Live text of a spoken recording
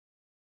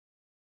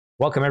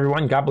Welcome,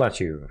 everyone. God bless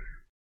you.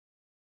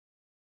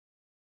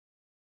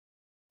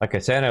 Like I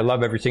said, I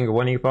love every single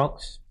one of you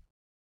folks.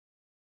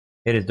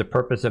 It is the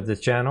purpose of this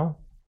channel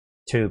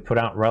to put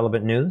out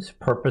relevant news,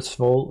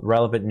 purposeful,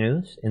 relevant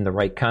news in the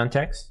right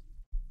context,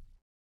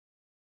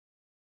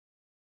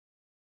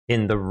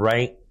 in the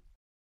right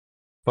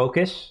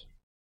focus,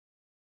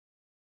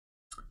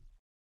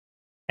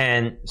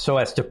 and so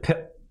as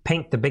to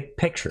paint the big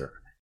picture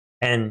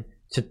and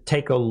to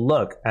take a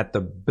look at the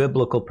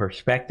biblical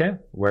perspective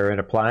where it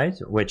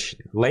applies, which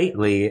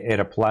lately it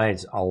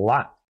applies a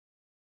lot.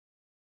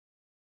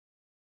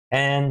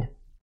 And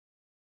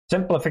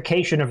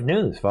simplification of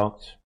news,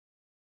 folks.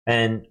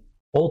 And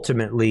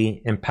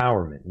ultimately,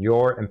 empowerment,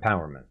 your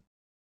empowerment.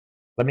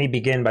 Let me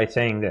begin by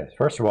saying this.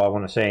 First of all, I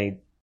want to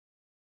say,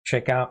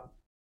 check out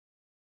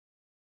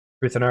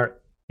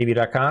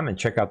truthandarttv.com and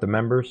check out the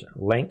members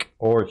link,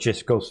 or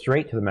just go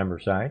straight to the member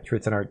side,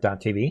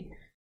 truthandart.tv,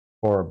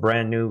 for a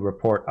brand new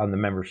report on the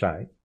member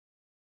side.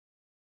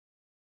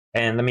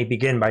 And let me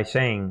begin by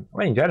saying,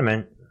 ladies and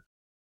gentlemen,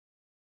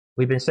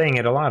 we've been saying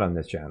it a lot on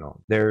this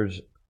channel.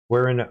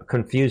 We're in a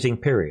confusing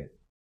period.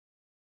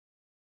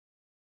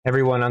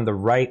 Everyone on the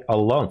right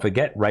alone,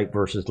 forget right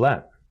versus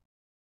left.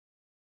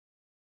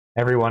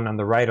 Everyone on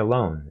the right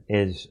alone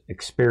is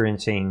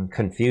experiencing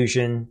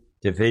confusion,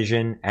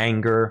 division,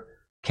 anger,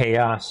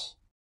 chaos,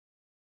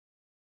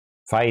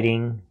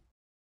 fighting,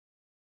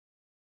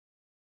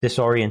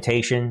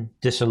 disorientation,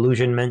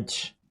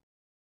 disillusionment.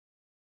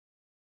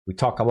 We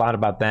talked a lot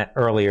about that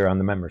earlier on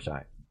the member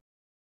side.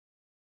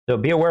 So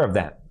be aware of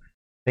that.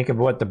 Think of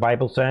what the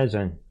Bible says,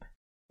 and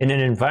in an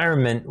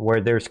environment where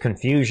there's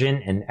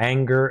confusion and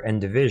anger and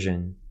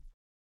division,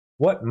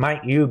 what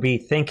might you be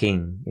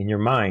thinking in your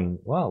mind?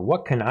 Well,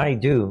 what can I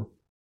do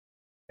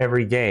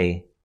every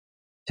day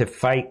to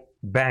fight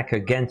back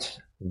against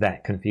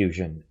that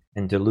confusion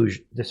and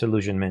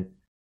disillusionment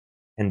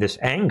and this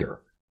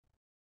anger?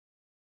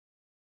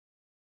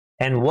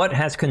 And what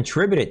has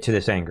contributed to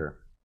this anger?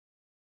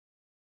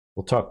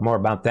 We'll talk more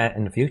about that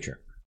in the future.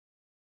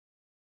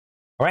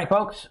 All right,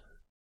 folks.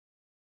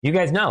 You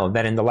guys know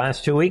that in the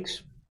last 2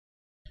 weeks,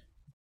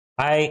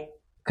 I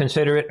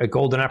consider it a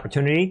golden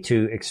opportunity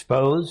to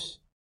expose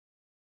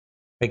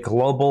a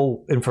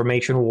global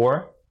information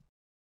war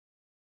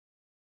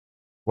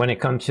when it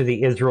comes to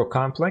the Israel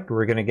conflict.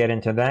 We're going to get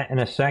into that in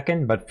a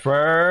second. But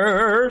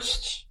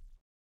first,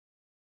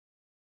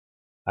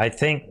 I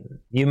think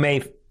you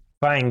may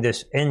find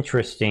this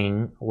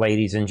interesting,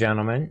 ladies and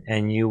gentlemen,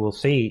 and you will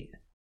see.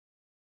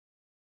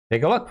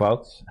 Take a look,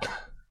 folks.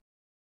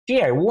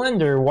 Gee, I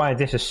wonder why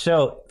this is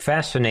so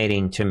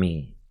fascinating to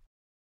me.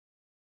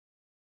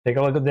 Take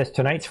a look at this.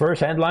 Tonight's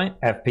first headline: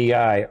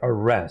 FBI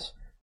arrests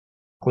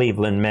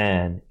Cleveland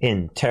man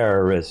in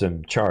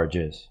terrorism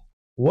charges.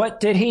 What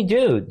did he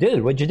do?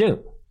 Dude, what'd you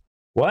do?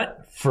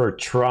 What? For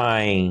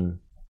trying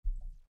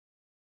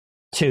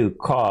to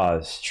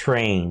cause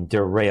train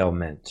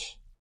derailment.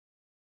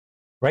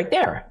 Right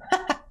there.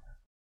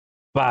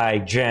 By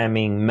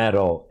jamming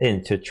metal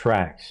into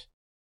tracks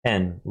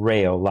and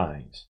rail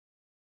lines.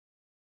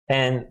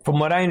 And from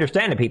what I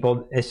understand,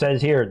 people, it says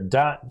here, ...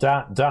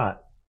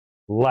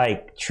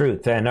 like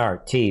Truth and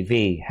Art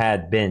TV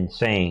had been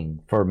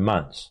saying for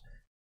months,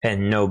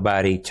 and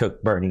nobody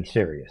took Bernie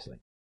seriously.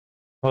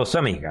 Well,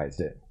 some of you guys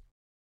did.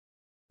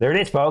 There it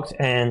is, folks,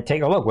 and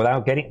take a look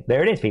without getting...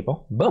 There it is,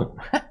 people.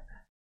 Boom.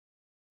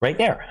 Right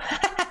there.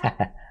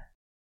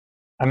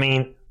 I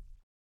mean,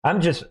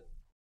 I'm just...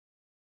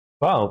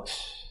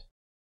 Folks,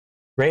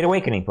 Great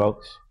Awakening,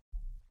 folks.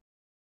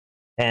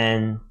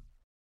 And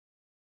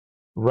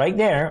right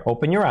there,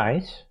 open your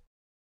eyes.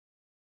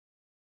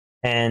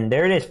 And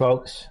there it is,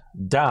 folks. ...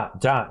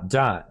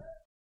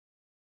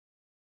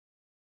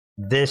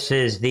 This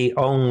is the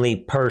only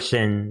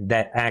person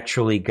that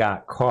actually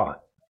got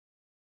caught.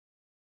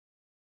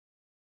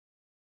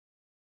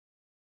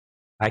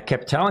 I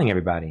kept telling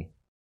everybody.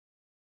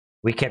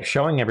 We kept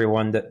showing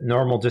everyone the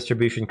normal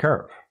distribution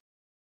curve.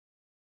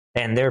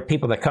 And there are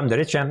people that come to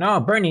this channel, no,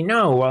 Bernie,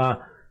 no,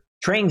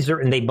 trains are,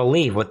 and they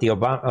believe what the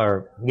Obama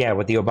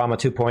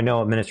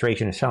 2.0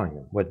 administration is telling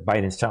them, what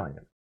Biden's telling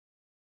them.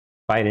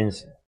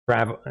 Biden's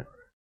travel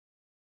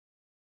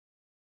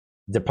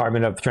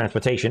Department of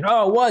Transportation.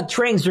 Oh, what?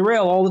 Trains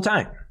derail all the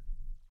time.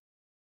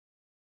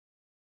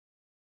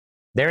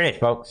 There it is,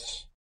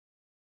 folks.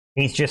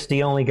 He's just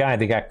the only guy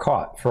that got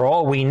caught. For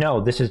all we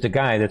know, this is the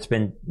guy that's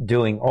been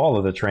doing all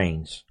of the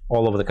trains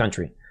all over the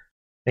country.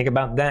 Think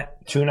about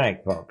that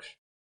tonight, folks.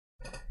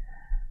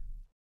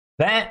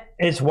 That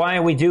is why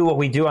we do what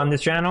we do on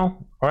this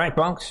channel. All right,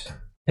 folks.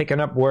 Picking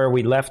up where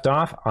we left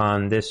off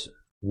on this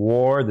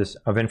war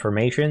of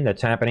information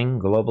that's happening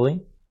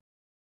globally.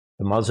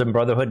 The Muslim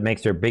Brotherhood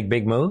makes their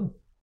big move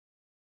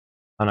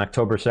on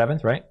October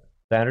 7th, right?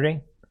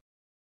 Saturday.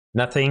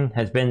 Nothing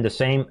has been the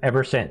same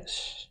ever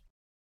since.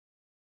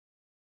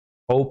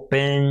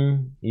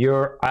 Open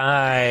your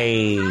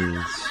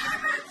eyes.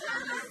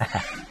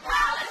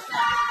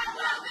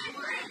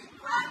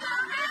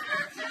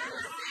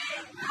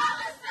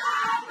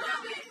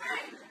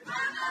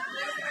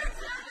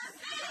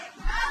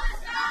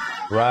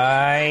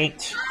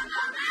 Right.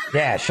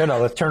 Yeah, shut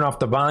up. Let's turn off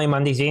the volume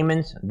on these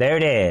demons. There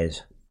it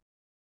is.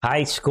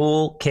 High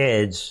school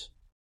kids,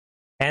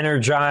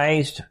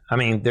 energized. I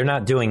mean, they're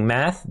not doing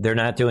math. They're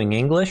not doing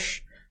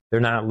English. They're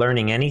not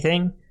learning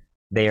anything.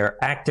 They are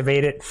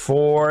activated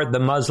for the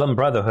Muslim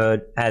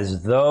Brotherhood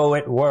as though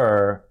it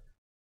were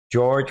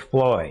George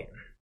Floyd,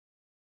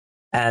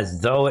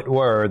 as though it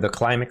were the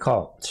climate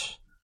cult.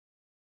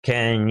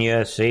 Can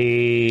you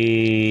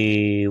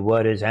see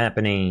what is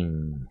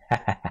happening?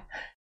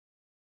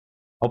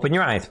 Open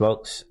your eyes,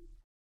 folks.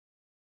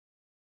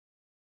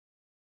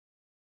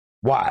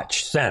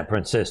 Watch San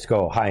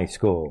Francisco High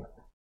School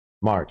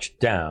march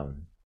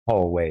down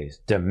hallways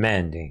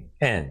demanding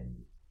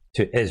end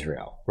to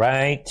Israel.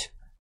 Right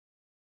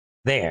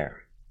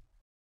there.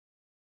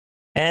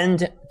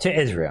 End to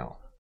Israel.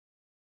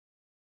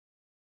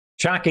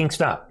 Shocking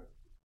stuff.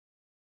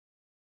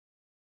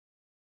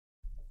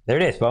 There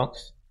it is,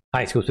 folks.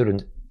 High school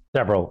students,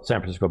 several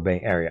San Francisco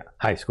Bay Area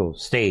high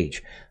schools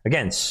stage.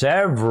 Again,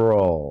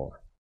 several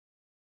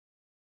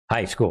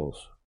high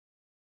schools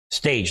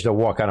staged a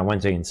walk on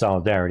Wednesday in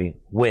solidarity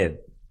with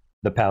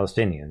the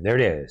Palestinians. There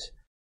it is.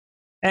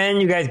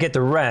 And you guys get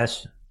the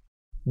rest.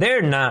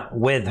 They're not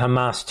with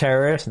Hamas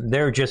terrorists.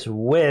 They're just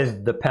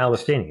with the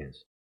Palestinians.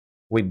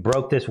 We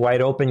broke this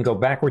wide open. Go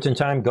backwards in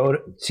time. Go to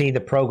see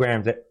the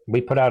programs that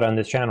we put out on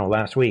this channel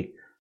last week.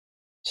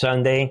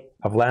 Sunday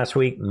of last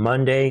week,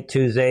 Monday,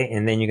 Tuesday,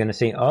 and then you're going to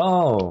see,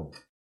 oh,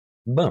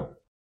 boom.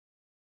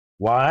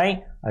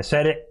 Why? I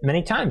said it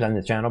many times on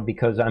this channel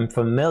because I'm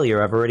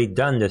familiar. I've already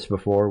done this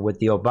before with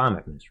the Obama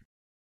administration.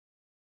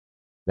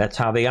 That's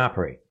how they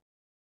operate.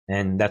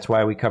 And that's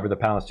why we cover the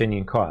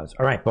Palestinian cause.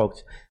 All right,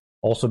 folks.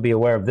 Also be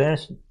aware of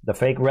this. The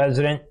fake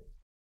resident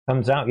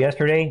comes out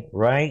yesterday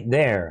right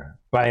there.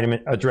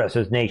 Biden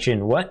addresses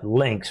nation. What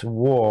links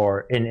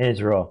war in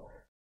Israel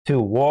to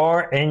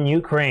war in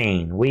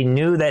Ukraine? We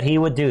knew that he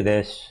would do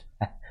this.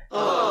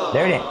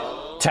 There it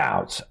is.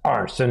 Touts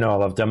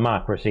arsenal of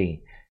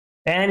democracy.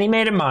 And he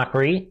made a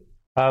mockery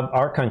of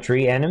our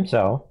country and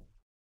himself.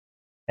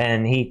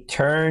 And he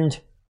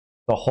turned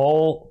the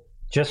whole,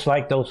 just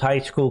like those high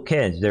school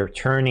kids, they're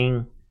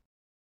turning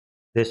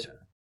this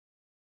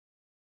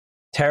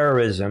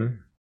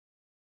terrorism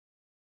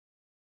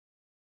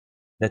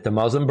that the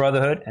Muslim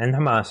Brotherhood and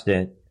Hamas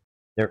did,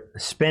 they're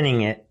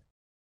spinning it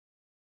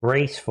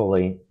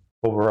gracefully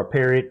over a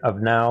period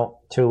of now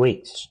 2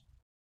 weeks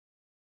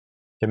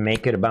to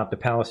make it about the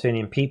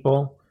Palestinian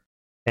people.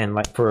 And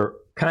like for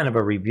kind of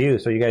a review,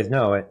 so you guys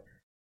know it,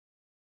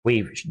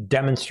 we've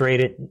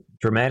demonstrated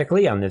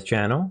dramatically on this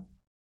channel.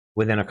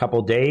 Within a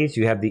couple days,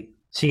 you have the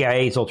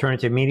CIA's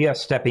alternative media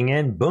stepping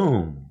in,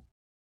 boom,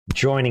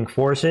 joining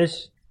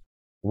forces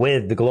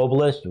with the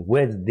globalists,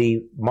 with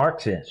the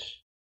Marxists.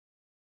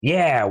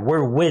 Yeah,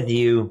 we're with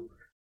you.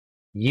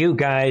 You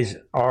guys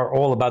are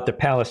all about the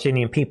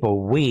Palestinian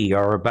people. We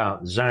are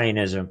about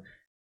Zionism.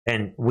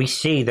 And we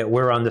see that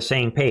we're on the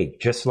same page.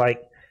 Just like,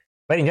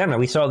 ladies and gentlemen,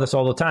 we saw this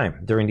all the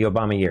time during the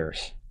Obama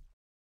years.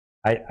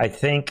 I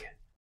think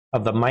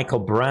of the Michael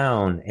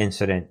Brown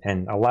incident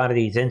and a lot of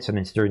these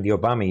incidents during the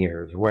Obama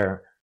years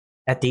where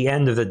at the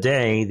end of the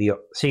day, the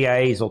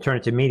CIA's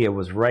alternative media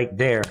was right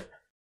there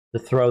to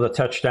throw the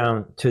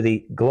touchdown to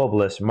the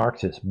globalist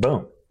Marxists.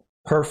 Boom.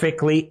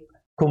 Perfectly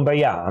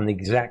kumbaya on the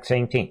exact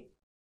same team.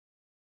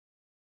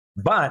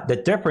 But the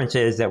difference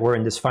is that we're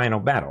in this final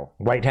battle.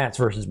 White hats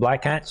versus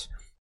black hats.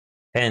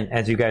 And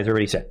as you guys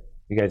already said,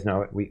 you guys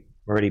know it, we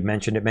already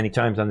mentioned it many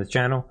times on this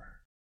channel.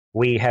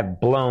 We have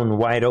blown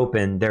wide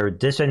open their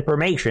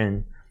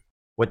disinformation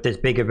with this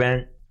big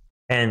event.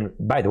 And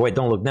by the way,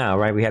 don't look now,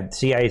 right? We have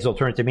CIA's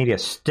alternative media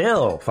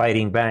still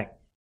fighting back,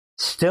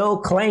 still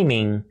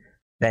claiming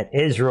that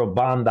Israel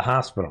bombed the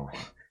hospital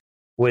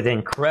with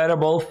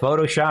incredible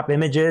Photoshop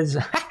images.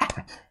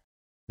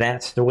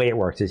 That's the way it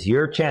works. It's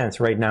your chance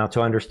right now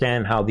to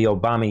understand how the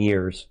Obama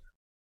years,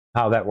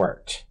 how that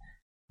worked.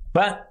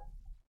 But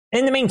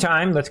in the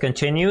meantime, let's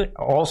continue.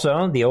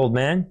 Also, the old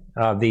man,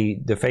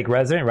 the fake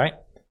resident, right?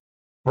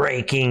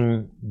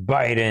 Breaking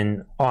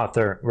Biden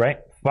author, right?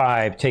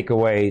 5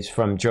 takeaways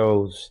from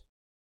Joe's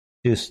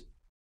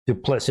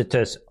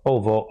duplicitous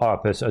Oval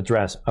Office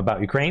address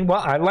about Ukraine.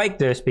 Well, I like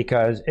this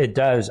because it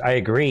does, I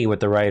agree with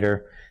the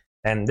writer.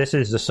 And this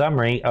is the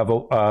summary of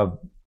Obama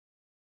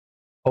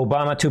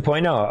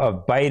 2.0,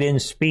 of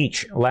Biden's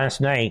speech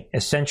last night,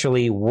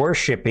 essentially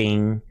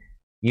worshiping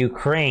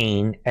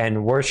Ukraine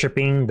and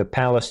worshiping the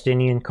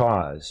Palestinian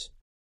cause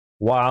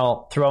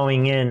while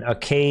throwing in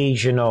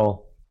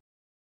occasional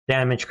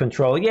damage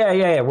control.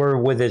 Yeah, we're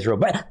with Israel,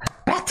 but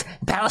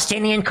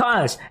Palestinian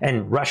cause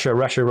and Russia,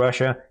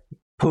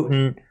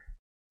 Putin,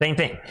 same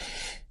thing.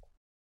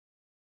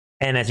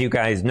 And as you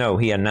guys know,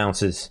 he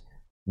announces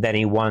that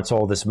he wants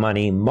all this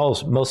money,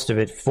 most of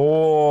it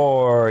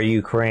for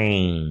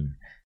Ukraine.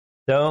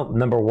 So,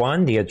 number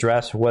one, the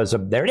address was,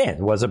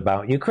 was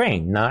about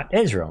Ukraine, not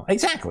Israel.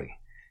 Exactly.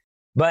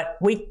 But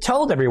we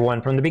told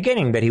everyone from the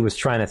beginning that he was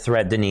trying to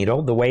thread the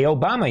needle the way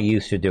Obama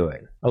used to do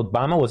it.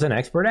 Obama was an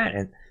expert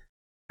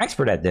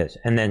at this.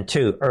 And then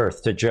 2,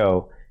 Earth to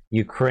Joe.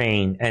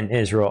 Ukraine and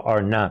Israel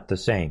are not the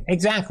same.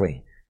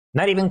 Exactly.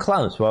 Not even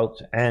close,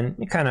 folks. And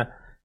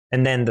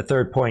then the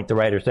third point, the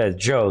writer says,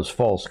 Joe's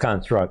false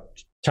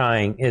construct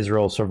tying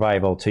Israel's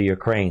survival to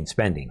Ukraine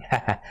spending.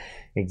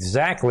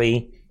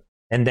 Exactly.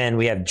 And then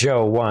we have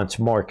Joe wants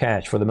more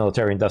cash for the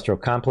military-industrial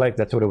complex.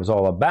 That's what it was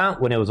all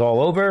about when it was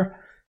all over.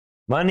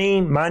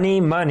 Money,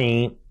 money,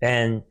 money.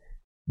 And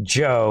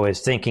Joe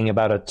is thinking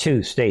about a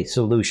two-state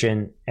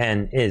solution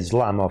and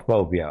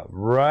Islamophobia.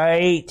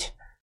 Right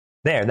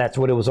there. That's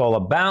what it was all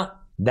about.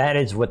 That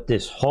is what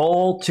this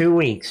whole 2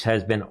 weeks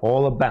has been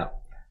all about.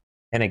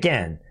 And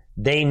again,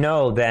 they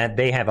know that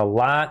they have a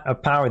lot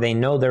of power. They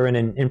know they're in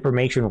an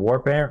information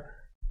warfare,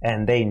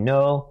 and they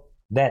know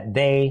that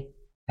they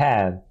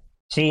have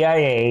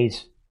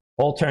CIA's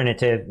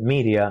alternative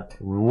media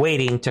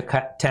waiting to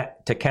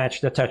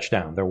catch the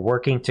touchdown. They're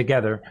working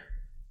together.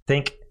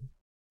 Think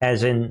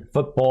as in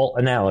football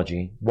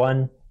analogy,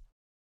 100%.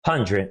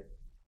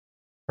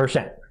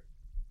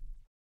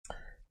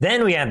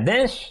 Then we have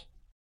this.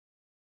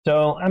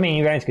 So, I mean,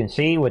 you guys can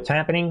see what's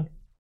happening.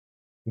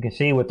 You can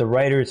see what the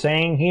writer is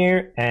saying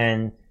here.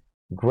 And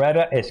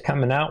Greta is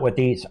coming out with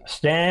these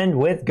stand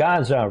with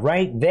Gaza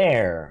right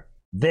there.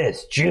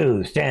 This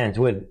Jew stands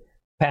with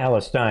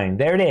Palestine.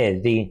 There it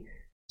is. The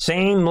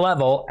same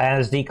level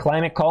as the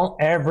climate call.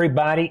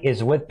 Everybody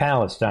is with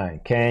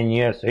Palestine. Can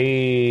you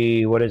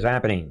see what is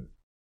happening?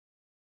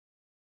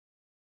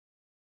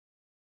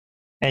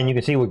 And you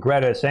can see what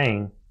Greta is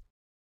saying.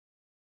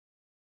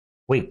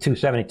 Week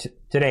 270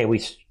 today, we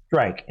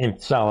strike in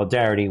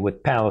solidarity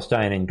with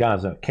Palestine and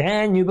Gaza.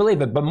 Can you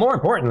believe it? But more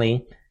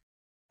importantly,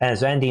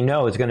 as Andy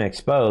No is going to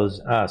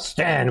expose,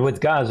 stand with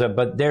Gaza.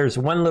 But there's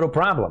one little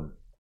problem.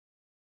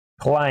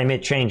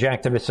 Climate change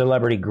activist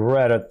celebrity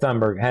Greta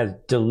Thunberg has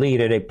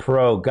deleted a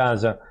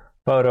pro-Gaza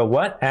photo.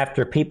 What?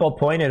 After people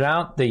pointed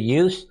out the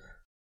use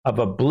of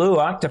a blue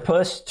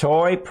octopus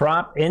toy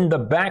prop in the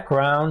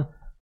background.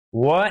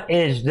 What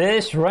is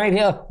this right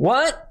here?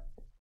 What?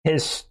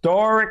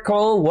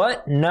 Historical,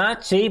 what?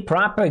 Nazi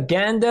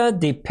propaganda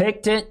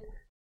depicted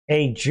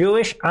a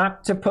Jewish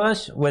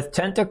octopus with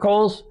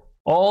tentacles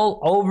all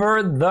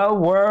over the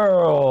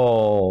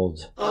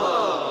world.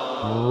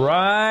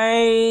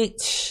 Right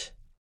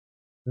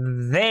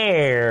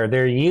there.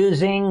 They're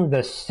using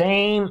the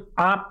same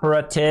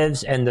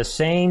operatives and the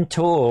same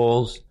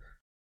tools.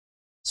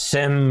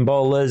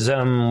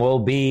 Symbolism will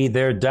be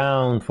their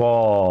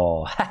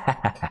downfall.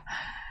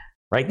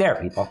 Right there,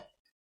 people.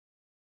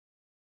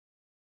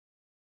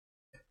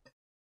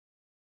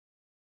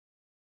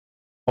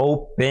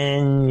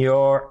 Open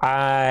your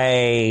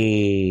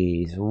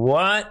eyes.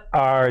 What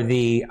are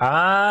the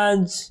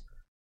odds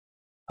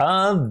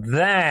of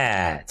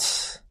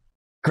that?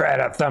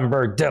 Greta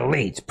Thunberg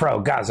deletes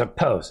pro-Gaza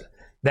post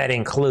that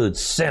includes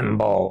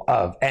symbol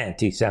of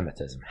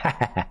anti-Semitism.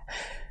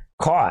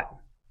 Caught.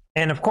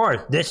 And of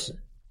course, this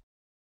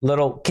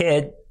little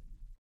kid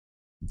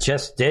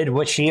just did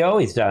what she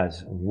always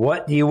does.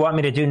 What do you want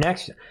me to do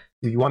next?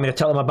 Do you want me to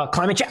tell them about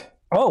climate change?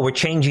 Oh, we're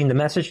changing the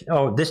message.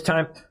 Oh, this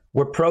time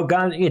we're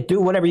pro-Gaza. You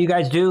do whatever you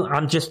guys do.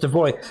 I'm just a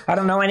voice. I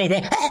don't know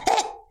anything.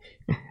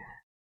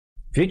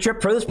 Future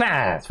proves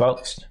past,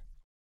 folks.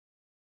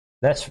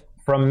 That's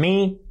from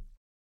me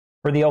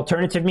for the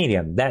alternative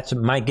media. That's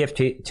my gift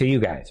to you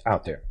guys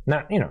out there.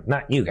 Not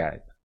you guys.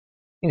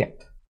 Yeah.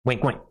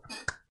 Wink, wink.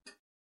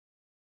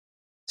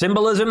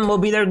 Symbolism will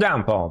be their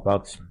downfall,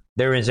 folks.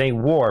 There is a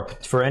war.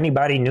 For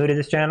anybody new to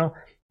this channel,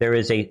 there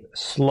is a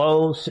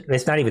slow,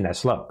 it's not even that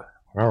slow.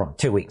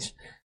 2 weeks.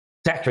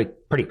 It's actually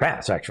pretty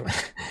fast, actually.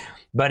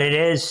 But it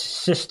is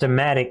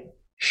systematic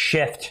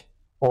shift,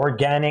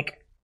 organic,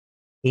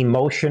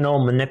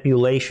 emotional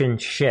manipulation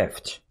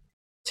shift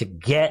to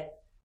get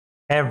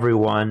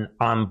everyone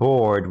on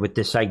board with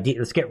this idea.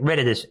 Let's get rid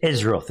of this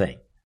Israel thing.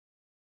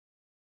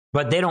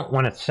 But they don't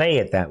want to say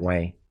it that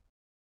way.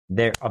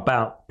 They're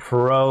about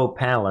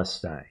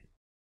pro-Palestine.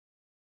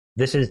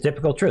 This is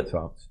difficult truth,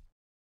 folks.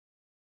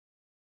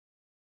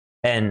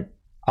 And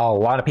a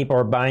lot of people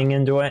are buying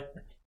into it.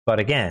 But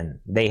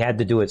again, they had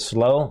to do it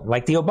slow,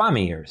 like the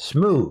Obama years,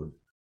 smooth.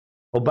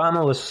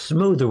 Obama was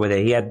smoother with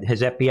it. He had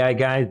his FBI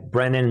guys,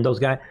 Brennan and those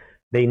guys.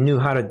 They knew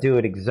how to do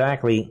it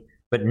exactly.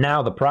 But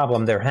now the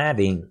problem they're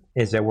having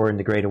is that we're in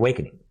the Great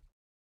Awakening.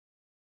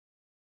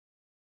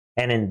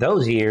 And in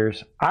those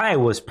years, I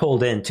was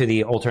pulled into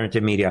the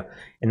alternative media,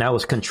 and I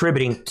was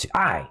contributing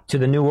to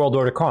the New World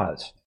Order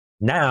cause.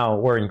 Now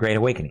we're in Great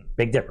Awakening.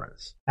 Big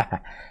difference.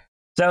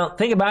 So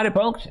think about it,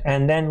 folks.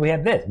 And then we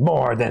have this.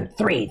 More than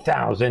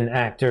 3,000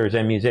 actors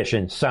and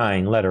musicians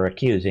sign letter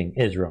accusing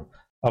Israel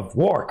of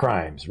war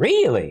crimes.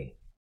 Really?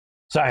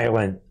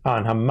 Silent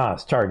on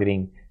Hamas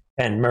targeting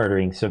and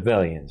murdering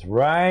civilians.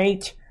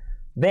 Right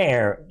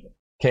there.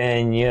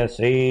 Can you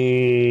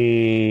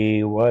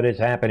see what is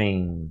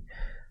happening?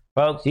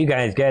 Folks, you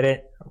guys get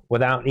it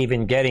without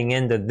even getting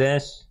into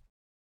this.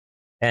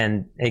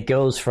 And it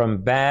goes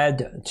from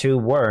bad to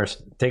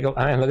worse. Look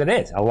at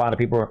this. A lot of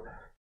people are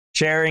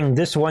sharing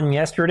this one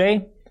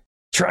yesterday.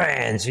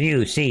 Trans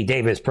UC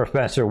Davis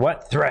professor,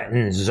 what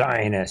threatens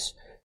Zionist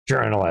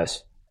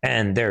journalists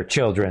and their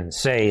children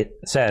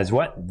says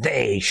what?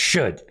 They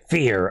should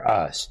fear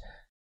us.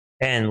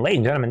 And ladies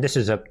and gentlemen, this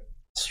is a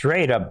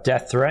straight up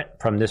death threat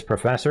from this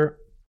professor.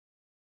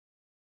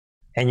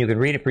 And you can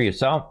read it for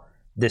yourself.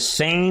 The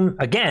same,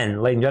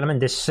 again, ladies and gentlemen,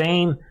 this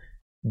same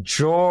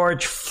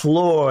George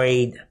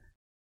Floyd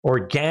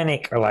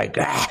organic, or like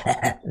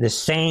the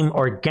same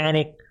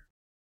organic,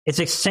 it's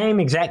the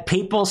same exact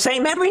people,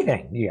 same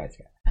everything. You guys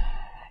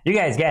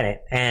get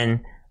it.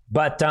 And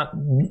but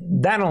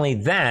not only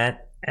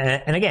that,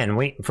 and again,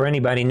 for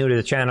anybody new to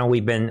the channel,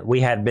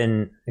 we have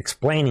been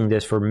explaining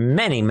this for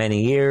many,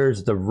 many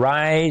years. The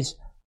rise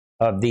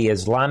of the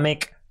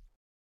Islamic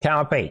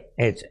Caliphate.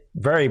 It's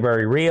very,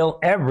 very real.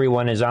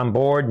 Everyone is on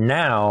board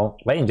now,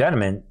 ladies and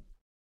gentlemen.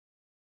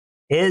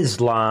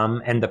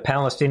 Islam and the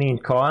Palestinian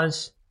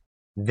cause,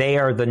 they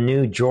are the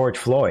new George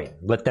Floyd.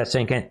 Let that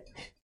sink in.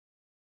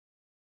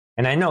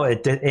 And I know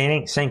it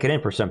ain't sinking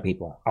in for some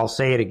people. I'll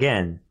say it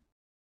again.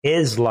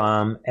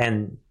 Islam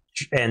and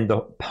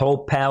the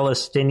whole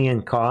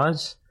Palestinian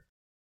cause,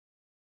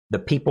 the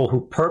people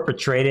who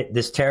perpetrated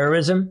this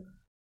terrorism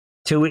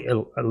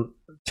 2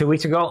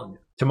 weeks ago,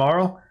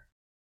 tomorrow,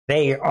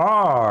 they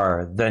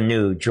are the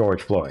new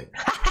George Floyd.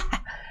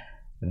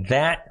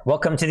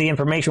 Welcome to the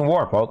information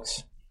war,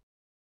 folks.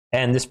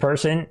 And this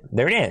person,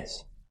 there it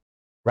is.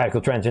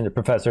 Radical transgender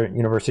professor,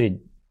 University of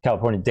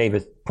California,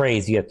 Davis,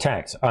 praised the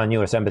attacks on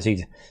U.S.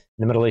 embassies in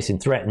the Middle East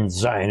and threatened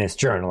Zionist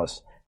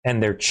journalists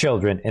and their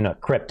children in a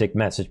cryptic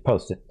message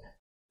posted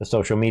to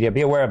social media.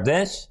 Be aware of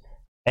this.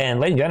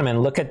 And ladies and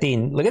gentlemen, look at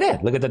that.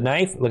 Look at the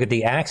knife. Look at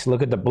the axe.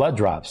 Look at the blood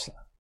drops.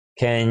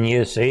 Can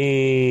you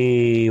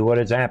see what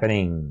is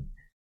happening?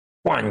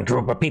 One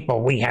group of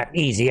people we have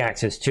easy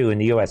access to in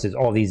the U.S. is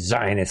all these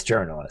Zionist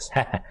journalists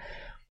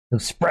who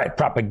spread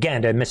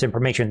propaganda and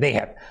misinformation. They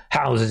have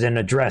houses and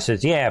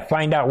addresses. Yeah,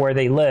 find out where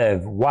they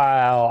live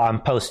while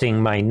I'm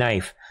posting my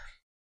knife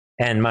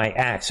and my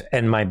axe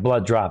and my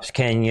blood drops.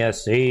 Can you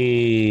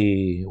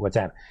see what's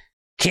happening?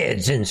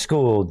 Kids in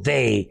school,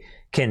 they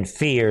can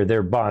fear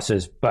their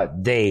bosses,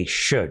 but they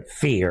should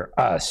fear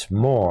us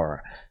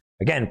more.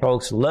 Again,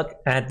 folks, look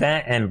at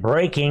that. And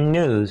breaking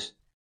news.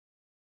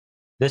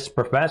 This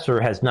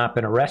professor has not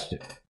been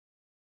arrested.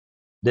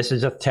 This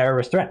is a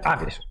terrorist threat,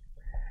 obviously.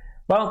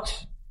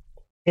 Folks,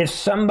 if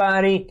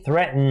somebody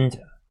threatened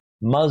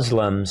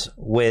Muslims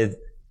with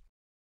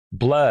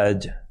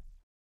blood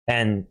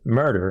and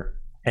murder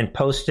and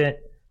posted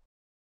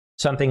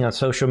something on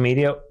social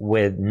media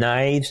with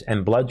knives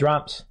and blood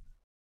drops,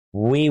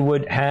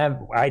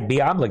 I'd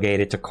be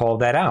obligated to call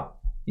that out.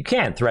 You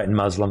can't threaten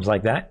Muslims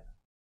like that.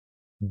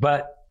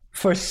 But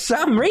for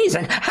some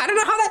reason, I don't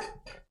know how that...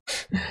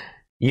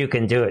 You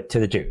can do it to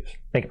the Jews.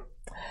 Think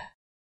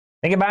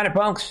about it,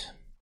 folks.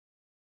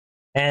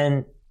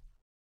 And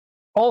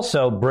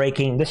also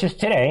breaking, this is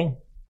today,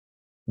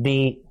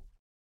 the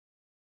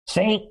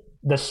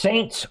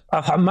saints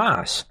of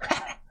Hamas.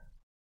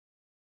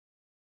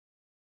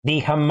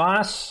 The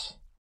Hamas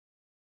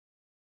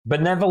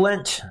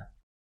benevolent,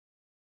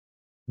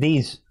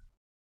 these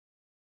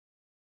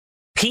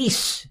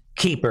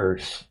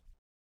peacekeepers,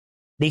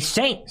 these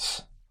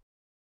saints,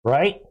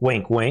 right?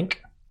 Wink,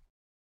 wink.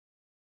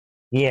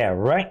 Yeah,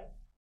 right.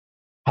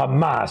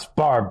 Hamas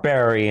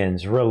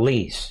barbarians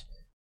release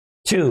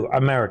 2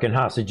 American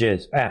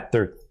hostages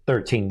after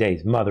 13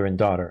 days. Mother and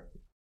daughter,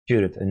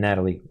 Judith and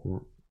Natalie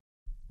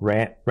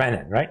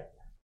Rannan, right?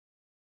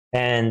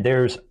 And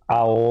there's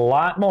a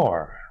lot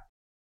more.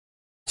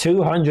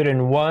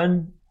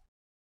 201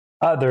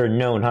 other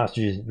known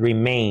hostages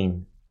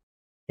remain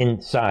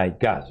inside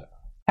Gaza.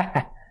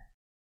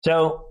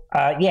 So,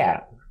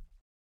 yeah.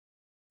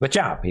 Watch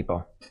out,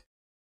 people.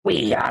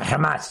 We are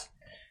Hamas.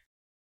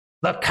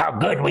 Look how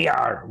good we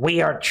are.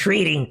 We are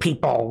treating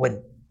people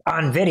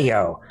on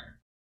video.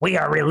 We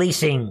are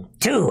releasing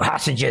 2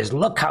 hostages.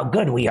 Look how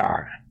good we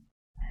are.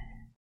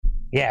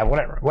 Yeah,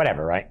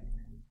 whatever, right?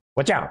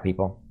 Watch out,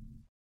 people.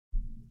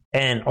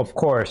 And of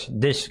course,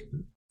 this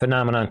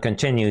phenomenon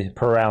continues.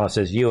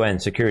 Paralysis. UN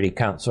Security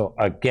Council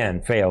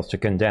again fails to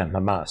condemn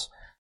Hamas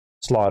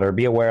slaughter.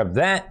 Be aware of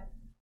that.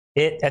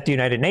 At the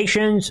United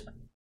Nations,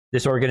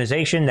 this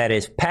organization that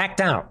is packed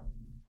out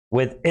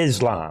with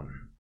Islamic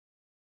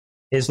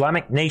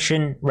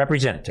Nation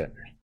representatives,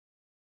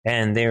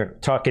 and they're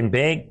talking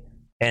big,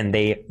 and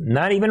they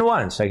not even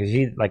once,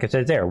 like I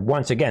said there,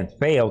 once again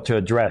failed to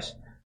address.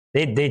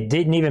 They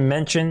didn't even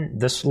mention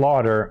the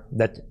slaughter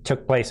that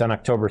took place on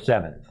October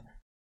 7th.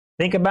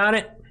 Think about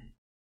it.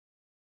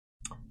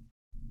 The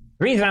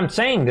reason I'm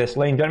saying this,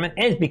 ladies and gentlemen,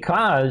 is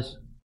because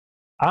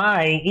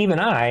I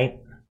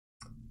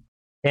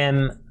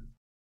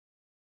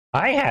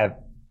have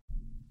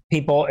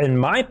people in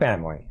my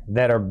family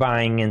that are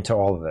buying into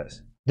all of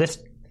this.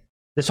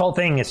 This whole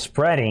thing is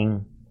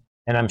spreading,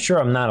 and I'm sure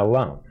I'm not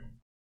alone.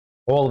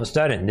 All of a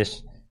sudden,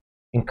 this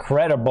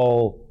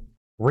incredible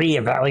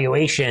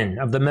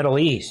reevaluation of the Middle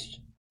East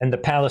and the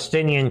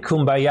Palestinian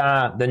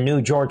kumbaya, the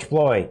new George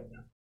Floyd.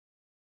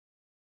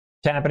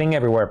 It's happening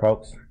everywhere,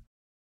 folks.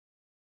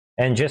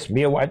 And just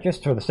be aware,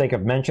 just for the sake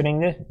of mentioning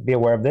this, be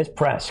aware of this.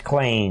 Press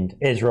claimed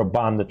Israel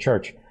bombed the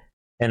church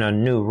and a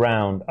new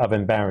round of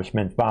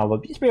embarrassment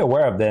followed. Just be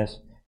aware of this.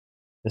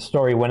 The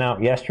story went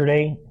out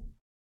yesterday,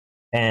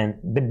 and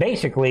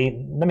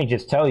basically, let me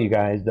just tell you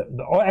guys,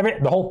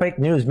 the whole fake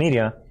news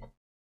media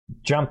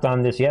jumped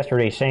on this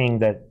yesterday, saying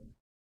that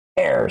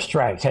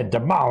airstrikes had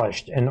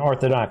demolished an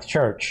Orthodox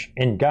church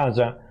in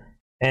Gaza,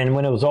 and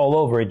when it was all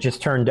over, it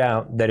just turned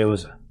out that it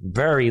was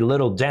very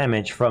little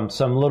damage from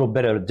some little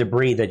bit of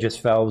debris that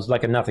just fell. It was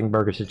like a nothing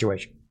burger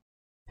situation.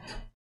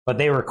 But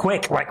they were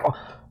quick, like, oh,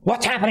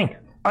 what's happening?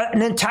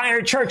 An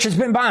entire church has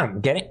been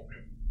bombed. Get it?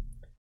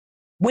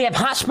 We have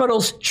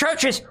hospitals,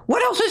 churches.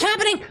 What else is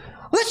happening?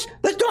 Let's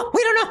do.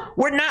 We don't know.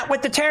 We're not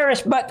with the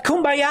terrorists, but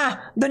kumbaya.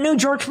 The new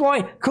George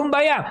Floyd.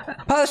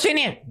 Kumbaya.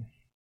 Palestinian.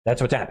 That's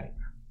what's happening.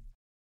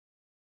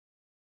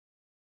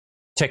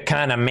 To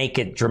kind of make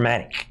it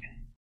dramatic.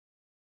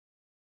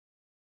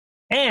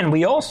 And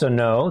we also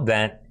know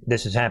that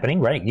this is happening,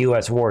 right?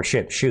 U.S.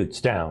 warship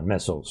shoots down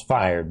missiles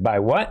fired by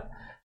what?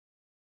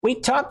 We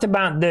talked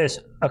about this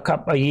in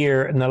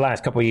the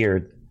last couple of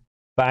years.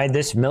 By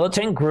this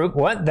militant group,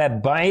 what?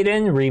 That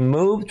Biden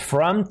removed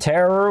from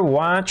terror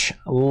watch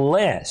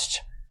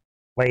list.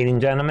 Ladies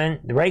and gentlemen,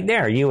 right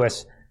there,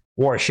 U.S.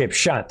 warship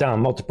shot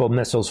down multiple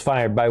missiles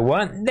fired by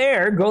what?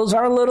 There goes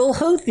our little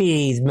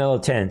Houthis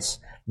militants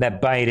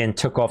that Biden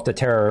took off the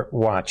terror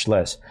watch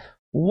list.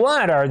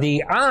 What are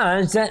the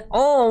odds that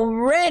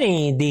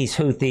already these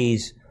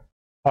Houthis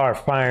are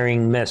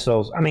firing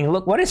missiles? I mean,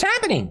 look what is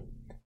happening.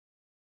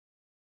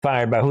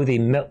 Fired by Houthi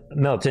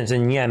militants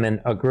in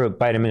Yemen, a group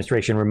Biden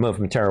administration removed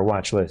from terror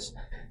watch list.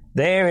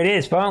 There it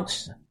is,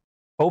 folks.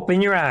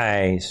 Open your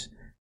eyes.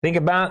 Think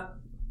about.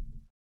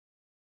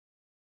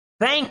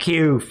 Thank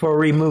you for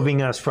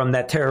removing us from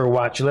that terror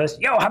watch list.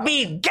 Yo,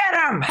 Habib, get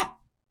him!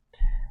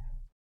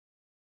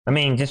 I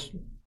mean, it's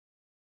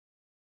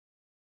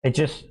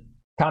just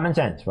common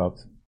sense,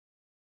 folks.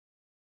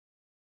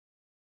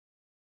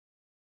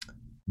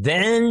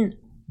 Then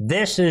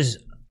this is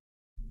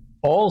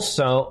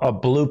also a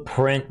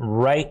blueprint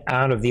right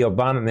out of the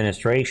Obama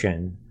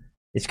administration.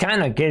 It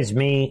kind of gives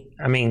me,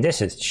 I mean,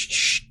 this is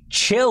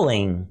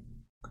chilling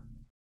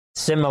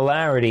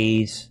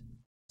similarities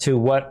to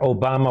what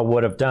Obama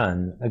would have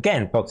done.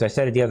 Again, folks, I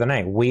said it the other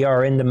night. We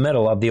are in the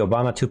middle of the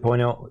Obama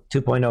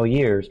 2.0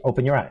 years.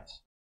 Open your eyes.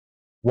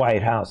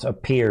 White House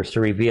appears to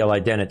reveal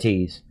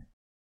identities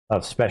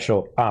of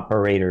special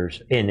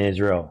operators in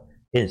Israel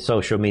in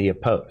social media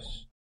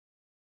posts.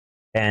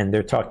 And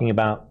they're talking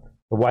about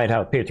the White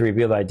House appeared to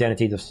reveal the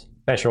identities of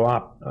special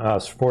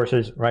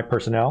forces, right,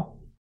 personnel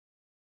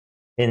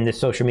in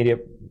this social media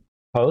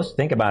post.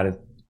 Think about it.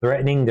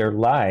 Threatening their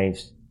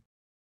lives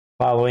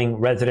following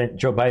President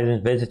Joe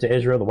Biden's visit to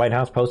Israel. The White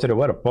House posted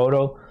a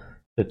photo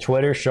to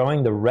Twitter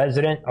showing the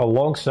resident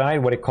alongside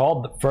what it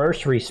called the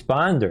first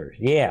responders.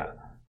 Yeah.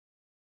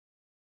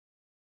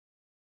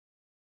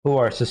 Who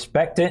are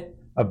suspected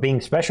of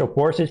being special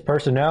forces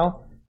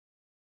personnel.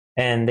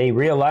 And they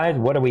realized,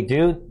 what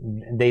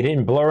do? They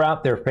didn't blur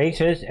out their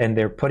faces, and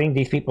they're putting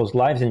these people's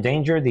lives in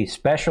danger, these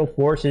special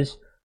forces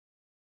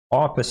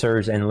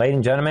officers. And ladies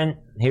and gentlemen,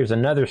 here's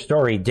another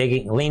story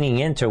leaning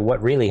into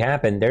what really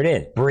happened. There it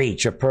is.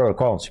 Breach of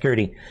protocol and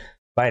security.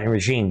 Biden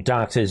regime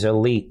doxes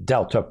elite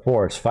Delta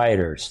Force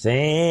fighters.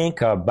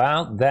 Think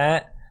about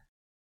that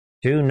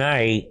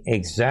tonight.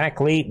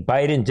 Exactly.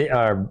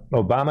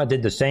 Obama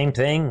did the same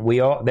thing.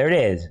 There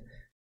it is.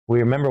 We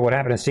remember what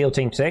happened in SEAL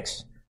Team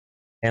 6.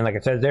 And like I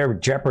said, they're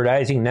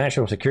jeopardizing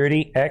national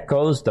security.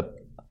 Echoes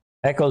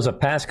of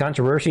past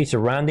controversy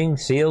surrounding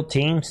SEAL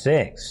Team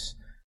 6.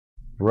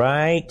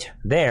 Right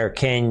there.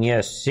 Can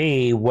you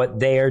see what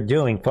they are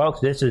doing,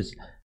 folks? This is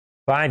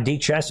 5D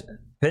chess,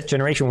 5th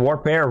generation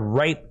warfare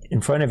right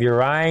in front of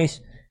your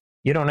eyes.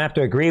 You don't have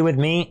to agree with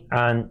me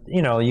on,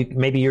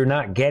 maybe you're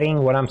not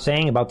getting what I'm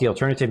saying about the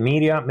alternative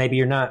media. Maybe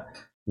you're not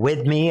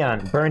with me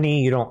on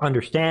Bernie. You don't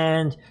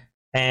understand.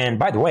 And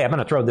by the way, I'm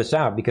going to throw this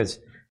out because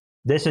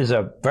this is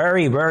a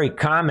very, very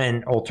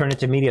common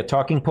alternative media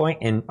talking point,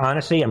 and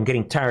honestly, I'm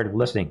getting tired of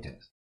listening to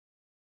this.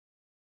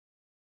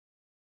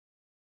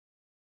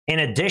 In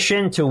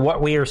addition to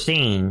what we are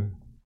seeing,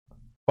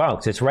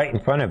 folks, it's right in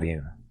front of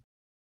you.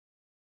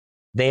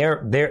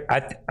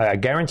 I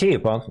guarantee you,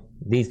 folks,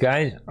 these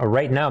guys are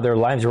right now, their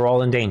lives are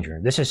all in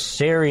danger. This is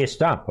serious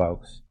stuff,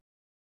 folks.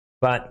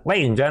 But,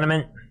 ladies and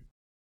gentlemen,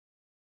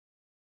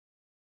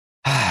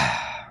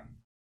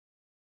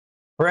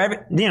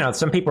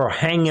 some people are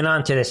hanging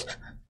on to this.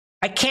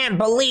 I can't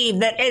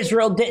believe that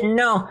Israel didn't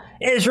know.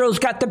 Israel's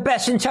got the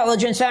best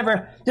intelligence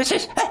ever.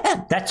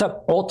 That's an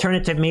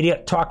alternative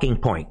media talking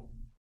point.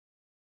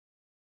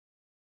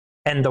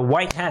 And the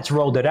white hats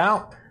rolled it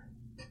out.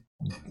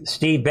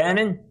 Steve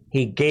Bannon,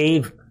 he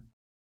gave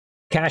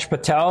Kash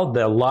Patel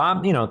the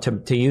lob,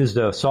 to use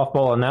the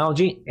softball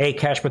analogy. Hey,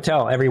 Kash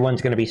Patel,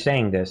 everyone's going to be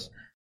saying this.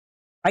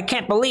 I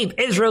can't believe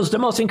Israel's the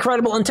most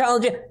incredible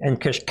intelligence. And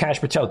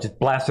Kash Patel just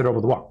blasted over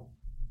the wall.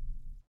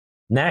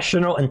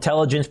 National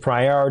Intelligence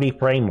Priority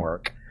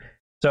Framework.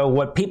 So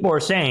what people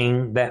are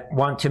saying that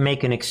want to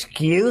make an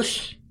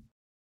excuse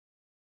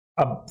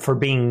for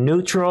being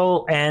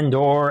neutral and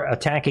or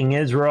attacking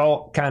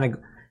Israel, kind of,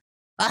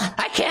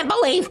 I can't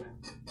believe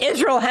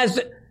Israel has...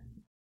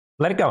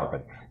 Let it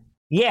go.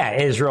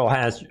 Yeah, Israel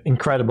has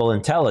incredible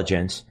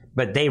intelligence,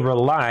 but they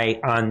rely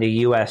on the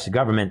U.S.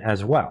 government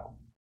as well.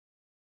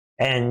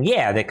 And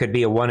yeah, there could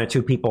be one or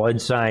two people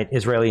inside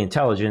Israeli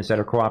intelligence that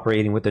are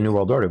cooperating with the New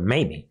World Order,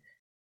 maybe.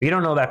 You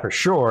don't know that for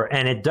sure,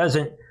 and it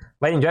doesn't,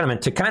 ladies and gentlemen,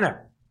 to kind of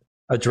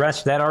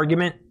address that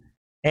argument,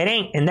 it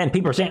ain't, and then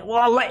people are saying,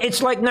 well,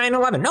 it's like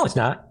 9/11. No, it's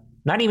not.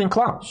 Not even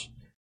close.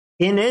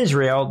 In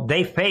Israel,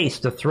 they face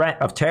the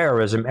threat of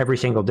terrorism every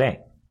single day.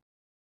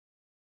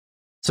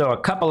 So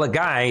a couple of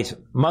guys,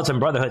 Muslim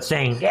Brotherhood,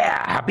 saying,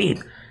 yeah, Habib,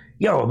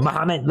 yo,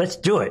 Muhammad, let's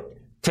do it.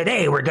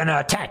 Today we're going to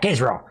attack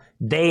Israel.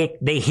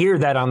 They hear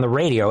that on the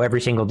radio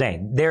every single day.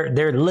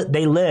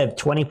 They live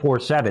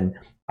 24/7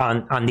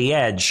 on the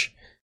edge.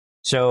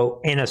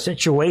 So in a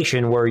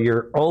situation where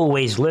you're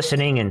always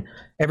listening and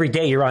every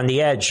day you're on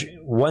the edge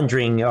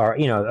wondering,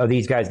 are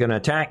these guys going to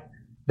attack?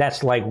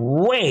 That's like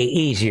way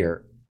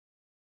easier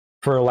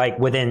for like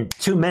within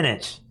 2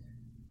 minutes.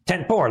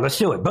 10-4, let's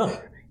do it. Boom.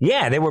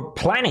 Yeah, they were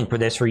planning for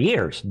this for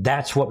years.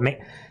 That's what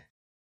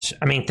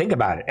think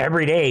about it.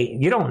 Every day,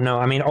 you don't know.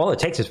 All it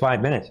takes is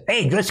 5 minutes.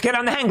 Hey, let's get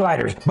on the hang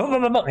gliders. Boom,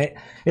 boom, boom, boom.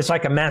 It's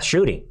like a mass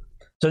shooting.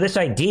 So this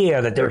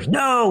idea that there's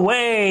no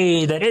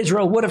way that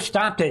Israel would have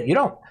stopped it,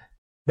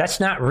 that's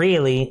not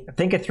really,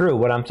 think it through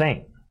what I'm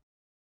saying.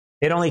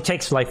 It only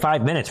takes like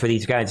 5 minutes for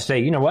these guys to say,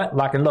 you know what,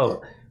 lock and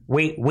load.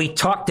 We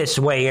talk this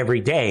way every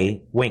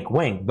day, wink,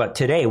 wink, but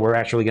today we're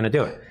actually going to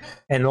do it.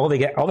 And all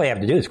they have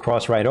to do is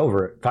cross right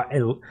over it.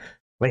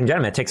 Ladies and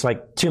gentlemen, it takes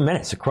like 2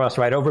 minutes to cross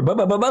right over. Boom,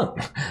 boom, boom, boom.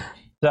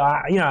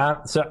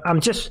 So I'm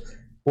just,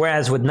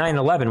 whereas with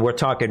 9/11, we're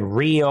talking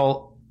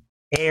real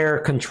air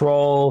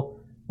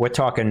control. We're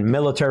talking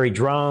military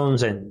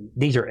drones, and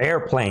these are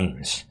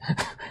airplanes.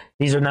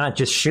 These are not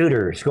just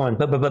shooters going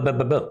boom, boom, boom, boom,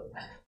 boom, boom.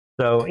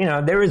 So,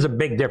 there is a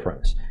big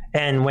difference.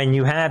 And when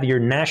you have your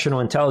national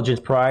intelligence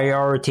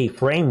priority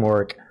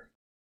framework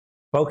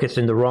focused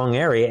in the wrong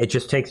area, it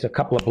just takes a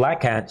couple of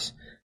black hats.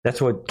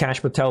 That's what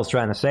Kash Patel is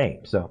trying to say.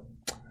 So,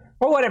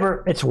 or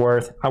whatever it's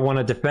worth, I want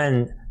to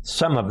defend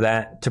some of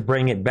that to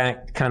bring it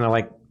back kind of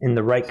like in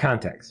the right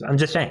context. I'm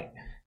just saying,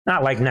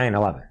 not like 9/11,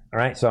 all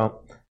right?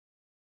 So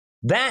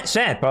that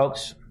said,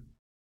 folks,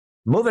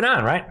 moving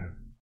on, right?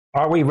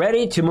 Are we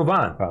ready to move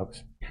on,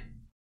 folks?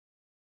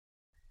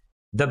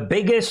 The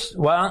biggest,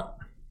 one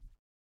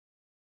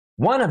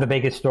of the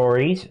biggest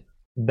stories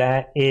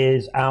that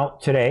is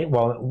out today,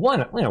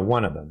 one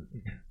of them,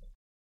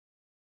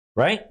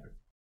 right?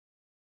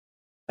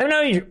 I don't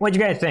know what you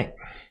guys think.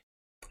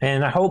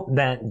 And I hope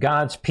that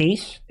God's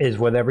peace is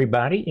with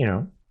everybody,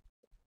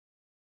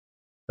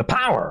 The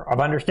power of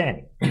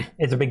understanding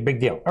is a big, big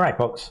deal. All right,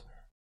 folks.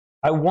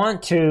 I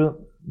want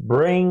to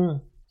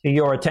bring to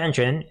your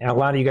attention, and a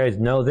lot of you guys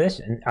know this,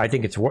 and I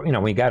think it's,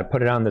 we got to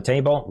put it on the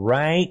table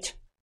right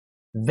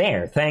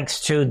there,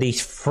 thanks to the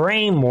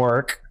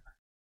framework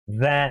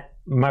that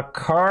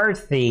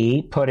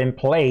McCarthy put in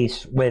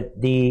place with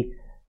the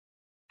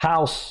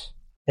House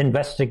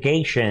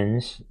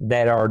investigations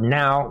that are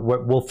now,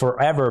 will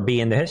forever be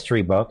in the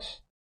history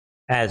books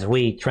as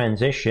we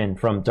transition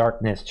from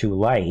darkness to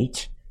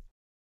light.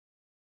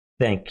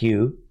 Thank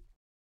you,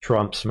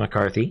 Trump's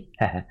McCarthy.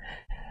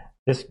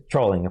 Just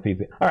trolling a few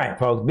people. All right,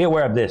 folks, be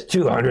aware of this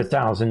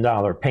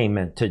 $200,000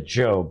 payment to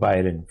Joe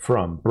Biden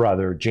from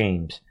brother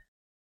James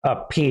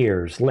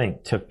appears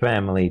linked to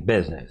family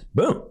business.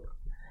 Boom.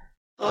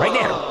 Right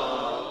there.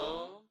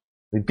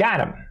 We've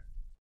got him.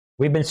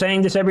 We've been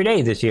saying this every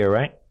day this year,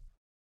 right?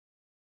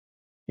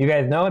 You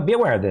guys know it? Be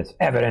aware of this.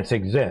 Evidence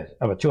exists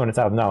of a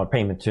 $200,000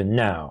 payment to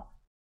now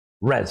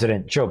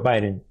resident Joe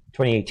Biden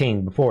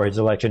 2018 before his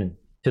election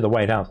to the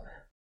White House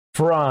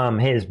from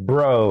his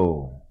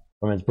brother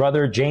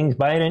James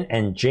Biden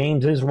and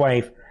James's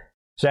wife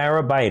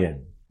Sarah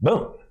Biden.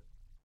 Boom.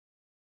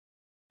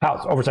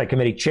 House Oversight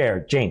Committee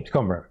Chair James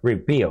Comer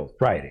revealed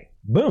Friday.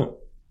 Boom.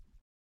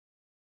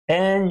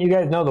 And you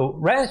guys know the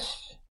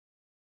rest.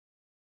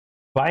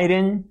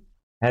 Biden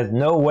has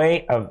no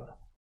way of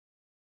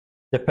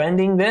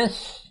defending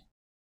this.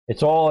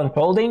 It's all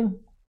unfolding.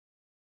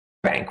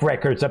 Bank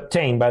records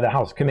obtained by the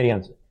House Committee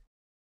on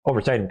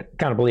Oversight and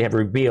Accountability have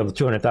revealed the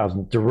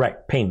 $200,000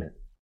 direct payment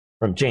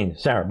from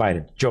James, Sarah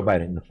Biden, Joe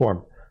Biden in the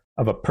form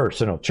of a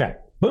personal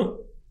check. Boom.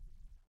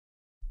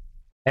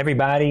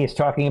 Everybody is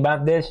talking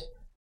about this.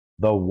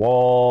 The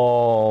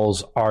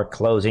walls are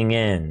closing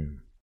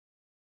in.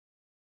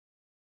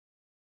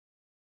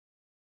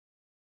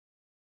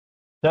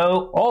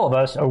 So all of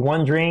us are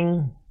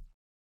wondering,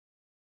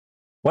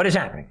 what is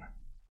happening?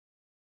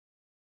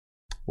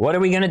 What are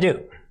we going to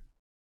do?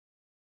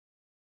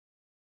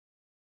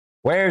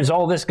 Where's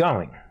all this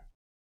going?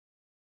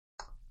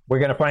 We're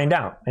going to find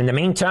out. In the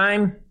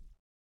meantime,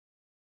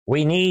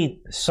 we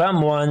need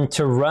someone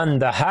to run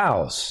the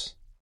House,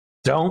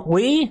 don't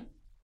we?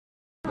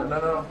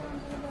 No.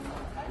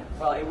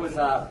 Well, it was,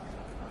 I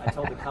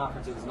told the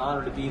conference it was an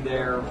honor to be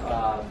there,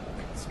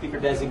 speaker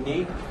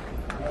designee,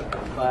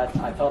 but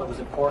I felt it was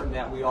important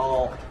that we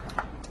all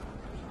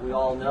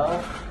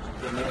know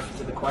the answer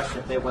to the question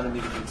if they wanted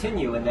me to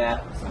continue, and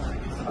that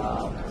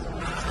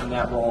in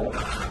that role.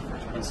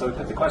 And so we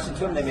put the question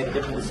to them. They made a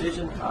different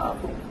decision.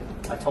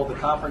 I told the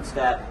conference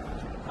that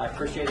I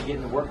appreciated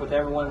getting to work with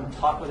everyone,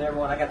 talk with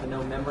everyone. I got to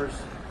know members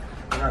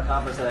in our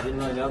conference that I didn't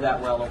really know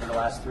that well over the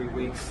last 3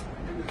 weeks,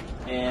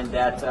 and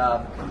that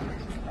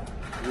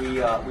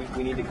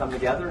we need to come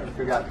together and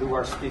figure out who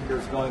our speaker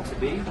is going to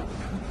be.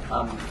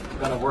 I'm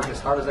going to work as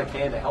hard as I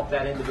can to help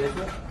that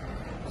individual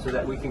so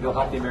that we can go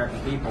help the American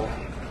people.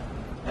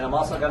 And I'm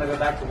also going to go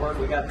back to work.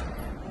 We got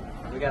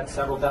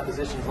several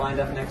depositions lined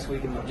up next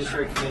week in the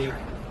Judiciary Committee,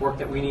 work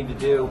that we need to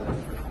do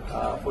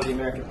for the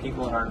American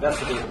people in our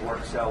investigative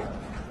work. So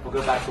we'll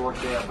go back to work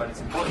there. But it's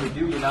important we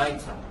do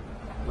unite.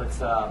 Let's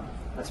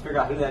figure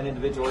out who that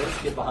individual is,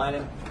 get behind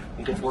him,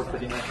 and get to work for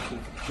the American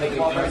people. Make it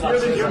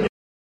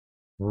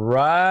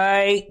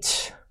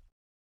right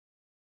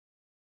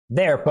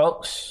there,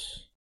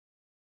 folks.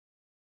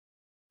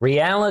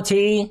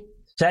 Reality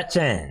sets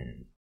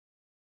in.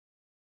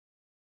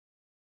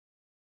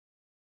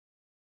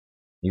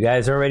 You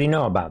guys already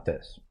know about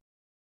this.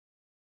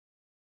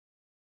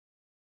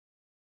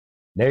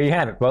 There you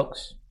have it,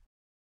 folks.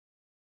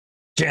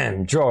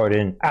 Jim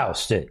Jordan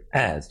ousted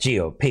as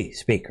GOP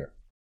Speaker.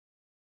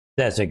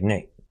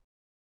 Designate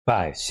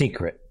by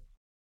secret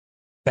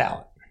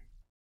ballot.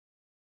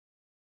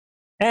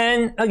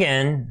 And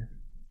again,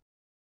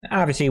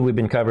 obviously we've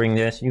been covering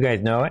this. You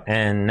guys know it.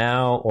 And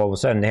now all of a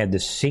sudden they had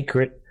this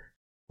secret.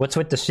 What's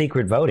with the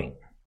secret voting?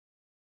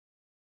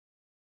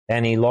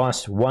 And he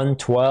lost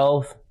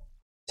 112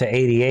 to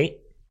 88.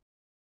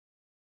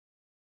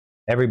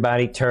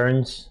 Everybody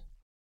turns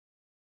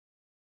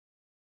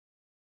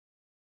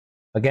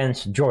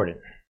against Jordan.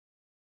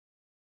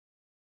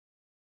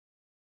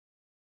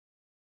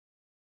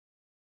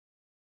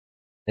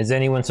 Is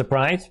anyone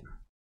surprised?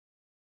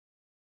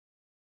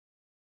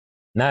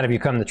 Not if you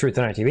come to Truth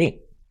on TV.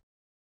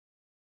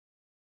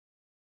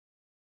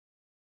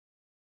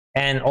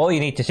 And all you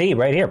need to see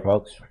right here,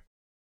 folks,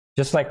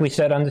 just like we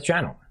said on the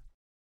channel.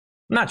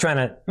 I'm not trying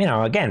to,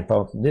 again,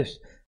 folks,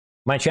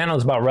 my channel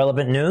is about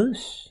relevant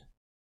news.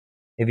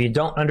 If you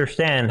don't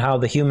understand how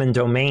the human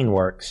domain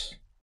works,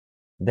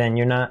 then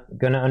you're not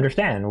going to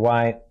understand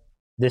why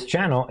this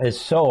channel is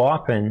so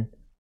often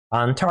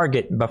on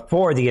target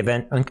before the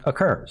event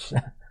occurs.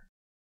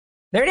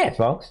 There it is,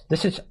 folks.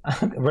 This is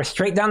we're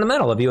straight down the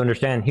middle if you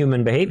understand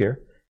human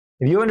behavior.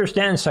 If you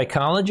understand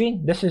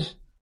psychology, this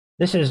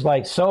is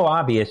like so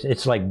obvious,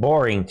 it's like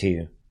boring to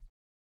you.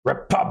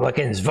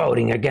 Republicans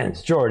voting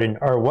against Jordan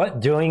are what?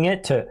 Doing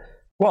it to,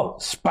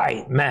 quote,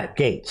 spite Matt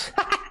Gaetz.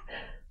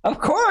 Of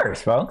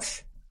course,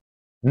 folks.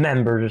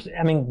 Members,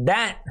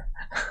 that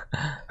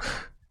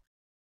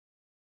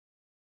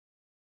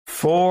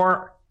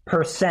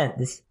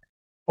 4%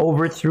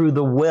 overthrew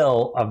the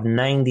will of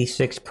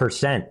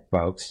 96%,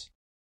 folks.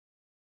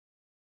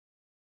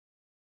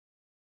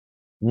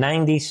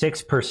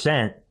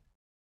 96%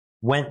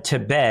 went to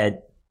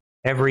bed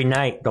every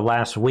night the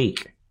last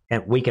week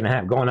and a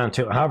half, going on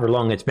to however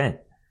long it's been,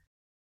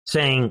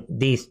 saying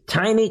these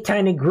tiny,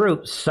 tiny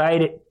groups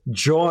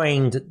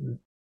joined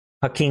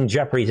Hakeem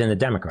Jeffries and the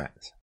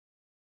Democrats.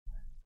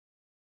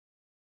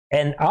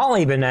 And I'll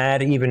even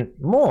add even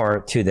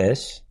more to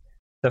this.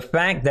 The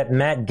fact that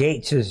Matt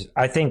Gaetz is,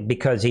 I think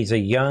because he's a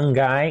young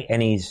guy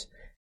and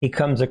he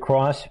comes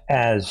across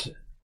as,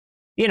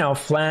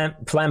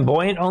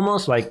 flamboyant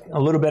almost, like a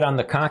little bit on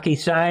the cocky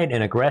side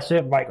and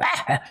aggressive, like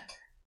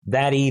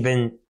that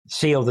even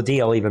sealed the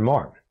deal even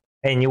more.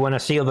 And you want to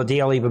seal the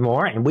deal even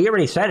more? And we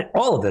already said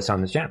all of this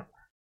on this channel.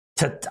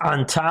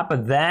 On top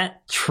of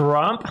that,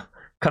 Trump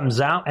comes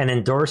out and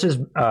endorses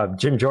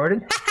Jim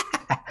Jordan.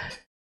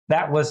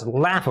 That was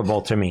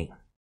laughable to me.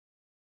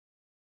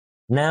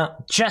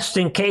 Now, just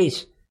in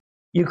case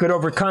you could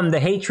overcome the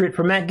hatred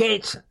for Matt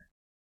Gaetz,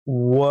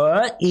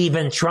 what?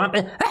 Even Trump?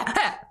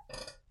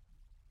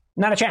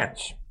 Not a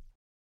chance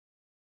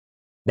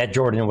that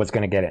Jordan was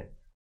going to get it.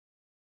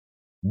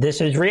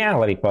 This is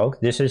reality, folks.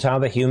 This is how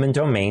the human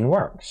domain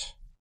works.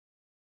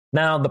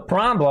 Now, the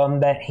problem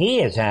that he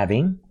is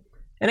having,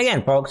 and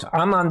again, folks,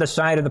 I'm on the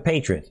side of the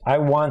patriots. I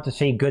want to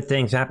see good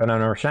things happen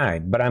on our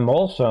side, but I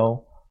love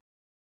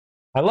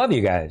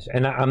you guys,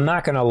 and I'm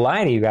not going to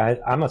lie to you guys.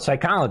 I'm a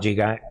psychology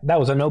guy. That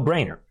was a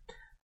no-brainer.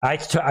 I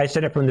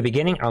said it from the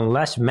beginning,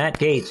 unless Matt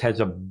Gaetz has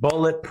a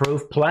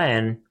bulletproof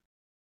plan.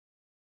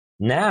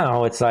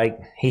 Now it's like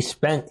he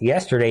spent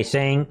yesterday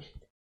saying,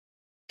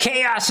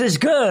 chaos is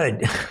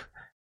good.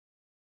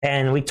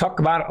 And we talk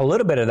about a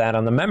little bit of that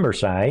on the member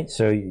side,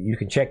 so you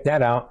can check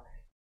that out.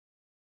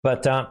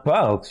 But,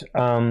 folks,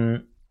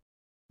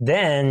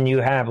 then you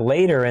have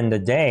later in the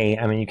day,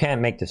 you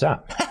can't make this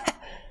up.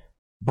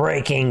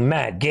 Breaking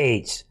Matt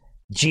Gaetz,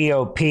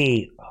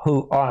 GOP,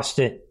 who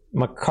ousted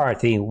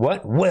McCarthy,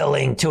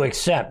 willing to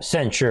accept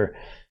censure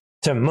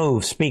to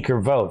move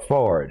speaker vote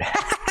forward.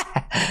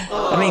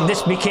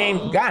 This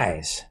became,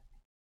 guys,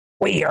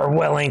 we are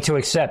willing to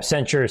accept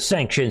censure,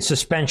 sanction,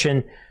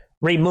 suspension,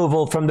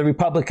 removal from the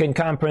Republican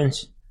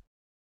conference.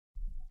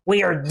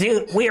 We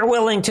are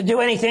willing to do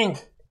anything.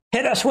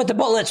 Hit us with the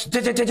bullets.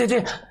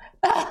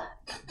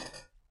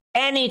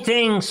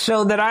 anything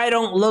so that I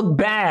don't look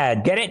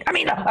bad. Get it? I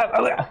mean,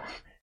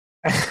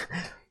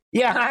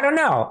 yeah, I don't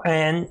know.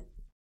 And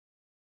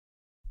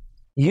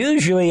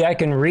usually I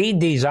can read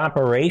these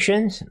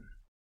operations,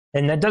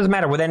 and that doesn't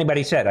matter what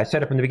anybody said. I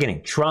said it from the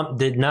beginning. Trump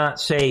did not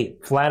say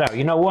flat out,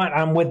 you know what,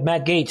 I'm with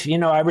Matt Gaetz. You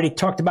know, I already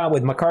talked about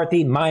with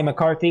McCarthy,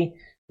 McCarthy,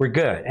 we're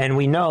good. And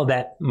we know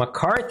that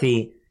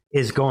McCarthy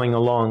is going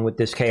along with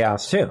this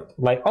chaos too.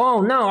 Like,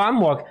 oh no, I'm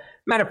walking.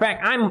 Matter of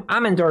fact,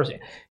 I'm endorsing.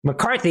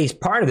 McCarthy's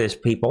part of this,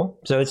 people.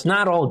 So it's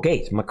not all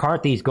Gaetz.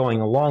 McCarthy's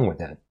going along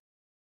with it.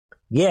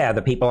 Yeah,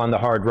 the people on the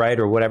hard right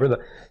or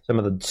whatever, some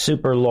of the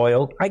super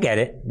loyal, I get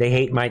it. They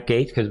hate Mike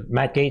Gaetz because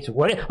Matt Gaetz,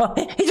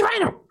 he's a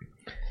rhino.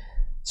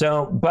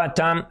 So, but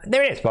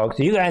there it is, folks.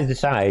 So you guys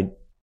decide.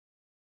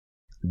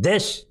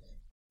 That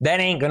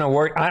ain't going to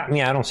work. I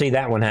don't see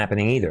that one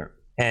happening either.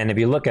 And if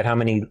you look at how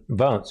many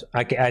votes,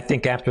 I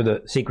think after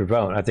the secret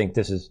vote, I think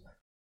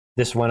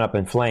this went up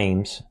in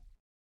flames.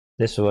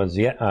 This was,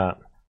 I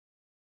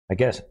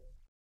guess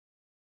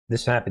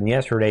this happened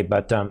yesterday,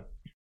 but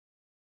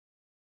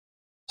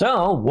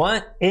so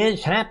what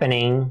is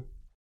happening?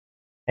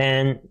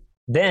 And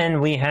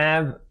then we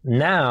have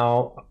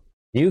now,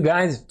 you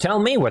guys tell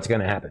me what's going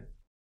to happen.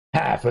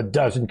 Half a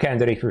dozen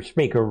candidates for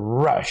speaker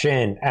rush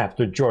in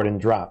after Jordan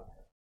drop.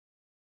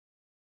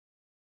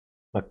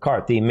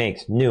 McCarthy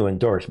makes new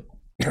endorsement.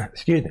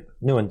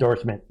 New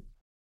endorsement.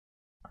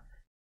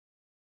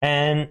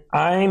 And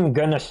I'm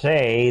going to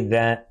say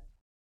that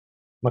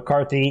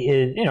McCarthy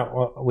is,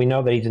 we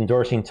know that he's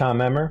endorsing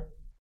Tom Emmer.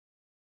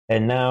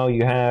 And now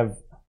you have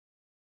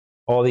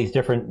all these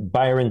different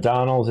Byron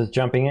Donalds is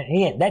jumping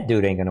in. That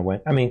dude ain't going to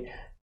win. I mean,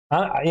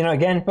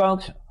 again,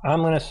 folks,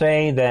 I'm going to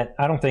say that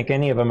I don't think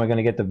any of them are going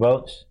to get the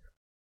votes.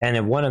 And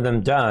if one of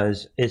them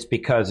does, it's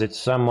because it's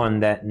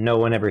someone that no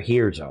one ever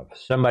hears of.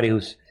 Somebody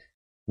who's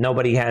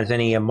nobody has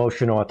any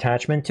emotional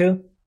attachment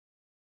to.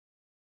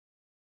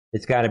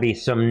 It's got to be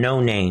some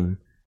no-name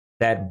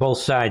that both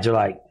sides are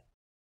like,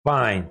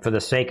 fine, for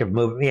the sake of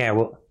moving. Yeah,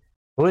 well,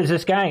 who is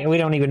this guy? We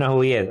don't even know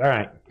who he is. All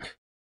right.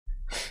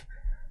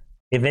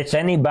 If it's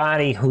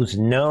anybody who's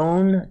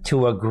known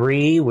to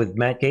agree with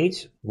Matt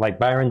Gaetz, like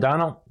Byron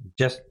Donald,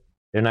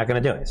 they're not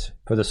going to do it.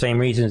 For the same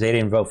reasons they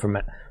didn't vote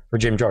for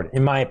Jim Jordan,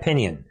 in my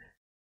opinion.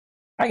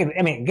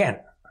 Again,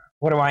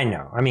 what do I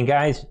know? I mean,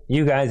 guys,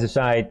 you guys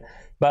decide.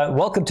 But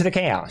welcome to the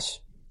chaos.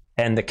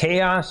 And the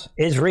chaos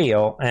is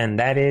real, and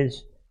that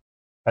is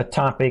a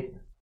topic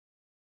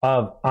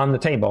on the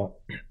table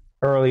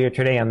earlier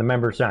today on the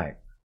member side.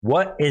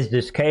 What is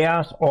this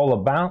chaos all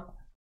about?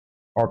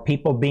 Are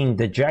people being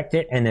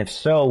dejected? And if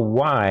so,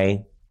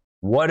 why?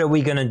 What are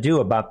we going to do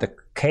about the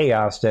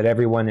chaos that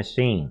everyone is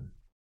seeing?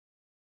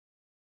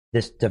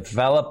 This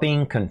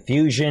developing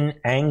confusion,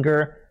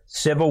 anger,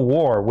 civil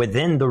war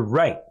within the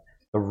right.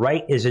 The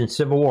right is in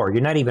civil war.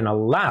 You're not even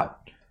allowed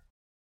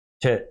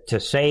to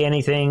say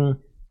anything.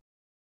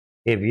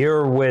 If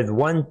you're with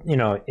one,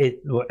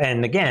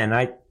 and again,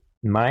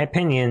 in my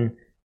opinion,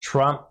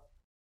 Trump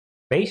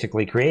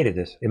basically created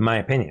this, in my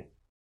opinion.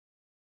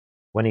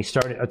 When he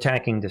started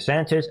attacking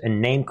DeSantis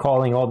and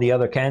name-calling all the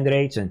other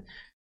candidates, and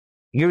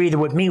you're either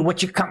with me,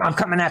 I'm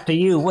coming after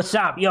you, what's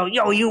up? Yo,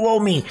 you owe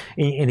me.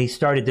 And he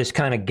started this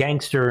kind of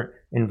gangster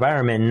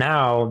environment.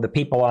 Now the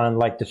people on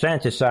like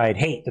DeSantis' side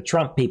hate the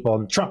Trump people,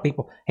 and Trump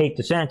people hate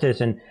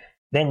DeSantis, and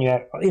then you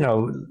have,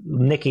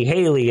 Nikki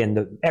Haley,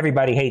 and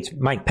everybody hates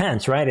Mike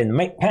Pence, right? And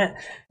Mike Pence,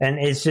 and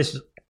it's just,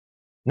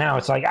 now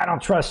it's like, I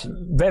don't trust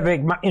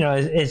Vivek,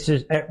 it's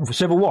just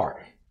civil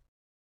war.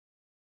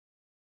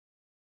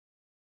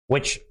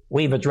 Which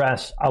we've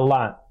addressed a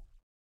lot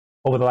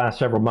over the last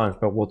several months,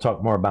 but we'll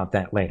talk more about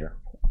that later.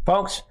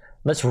 Folks,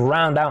 let's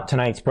round out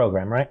tonight's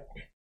program, right?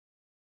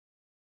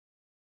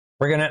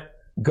 We're going to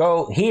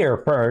go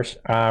here first.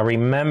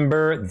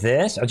 Remember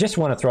this. I just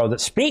want to throw that.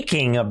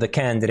 Speaking of the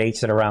candidates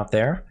that are out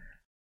there,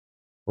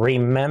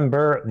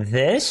 remember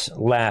this.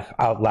 Laugh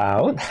out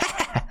loud.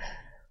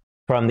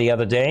 From the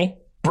other day.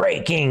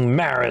 Breaking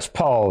Maris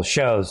poll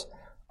shows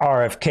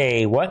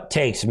RFK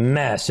takes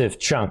massive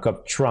chunk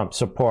of Trump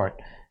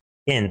support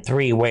in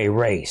three-way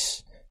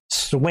race.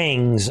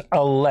 Swings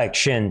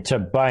election to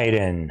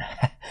Biden.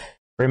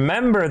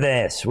 Remember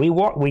this. We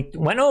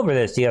went over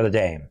this the other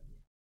day.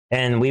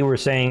 And we were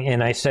saying,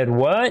 and I said,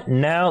 what?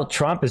 Now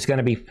Trump is going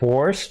to be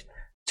forced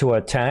to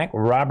attack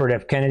Robert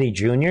F. Kennedy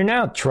Jr.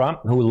 Now Trump,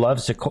 who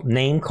loves to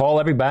name call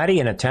everybody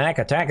and attack.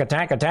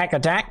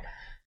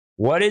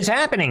 What is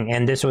happening?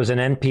 And this was an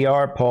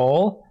NPR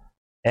poll,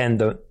 and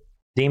the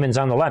demons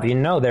on the left,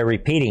 they're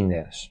repeating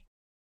this.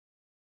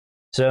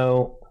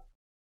 So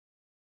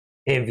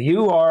if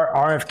you are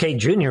RFK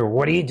Jr.,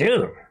 what do you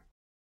do?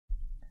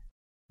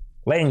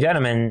 Ladies and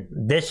gentlemen,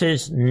 this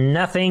is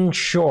nothing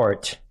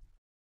short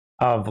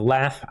of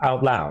laugh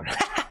out loud.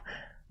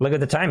 Look at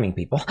the timing,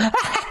 people.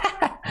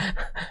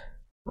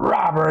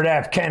 Robert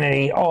F.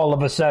 Kennedy, all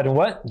of a sudden,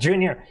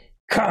 Jr.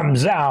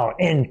 comes out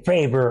in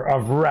favor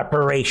of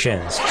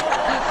reparations.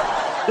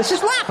 This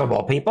is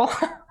laughable, people.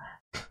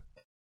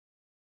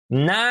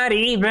 Not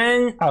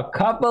even a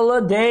couple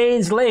of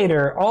days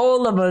later,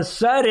 all of a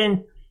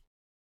sudden,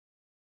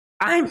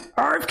 I'm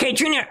RFK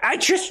Jr. I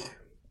just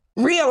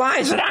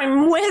realized that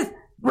I'm with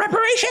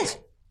reparations.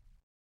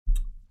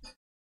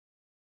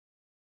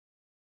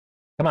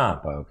 Come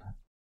on, folks.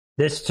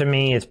 This to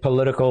me is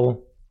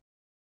political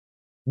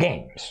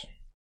games.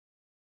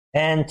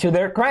 And to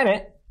their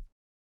credit,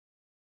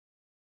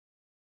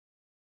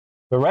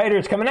 the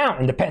writers coming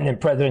out,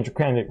 independent presidential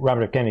candidate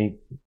Robert F. Kennedy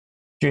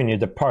Jr.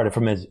 departed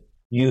from his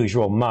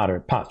usual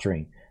moderate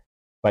posturing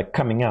by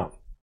coming out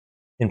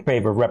in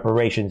favor of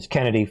reparations.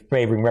 Kennedy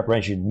favoring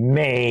reparations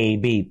may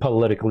be a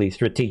politically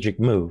strategic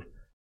move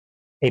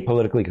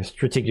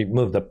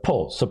to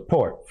pull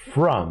support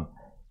from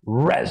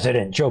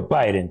resident Joe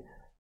Biden,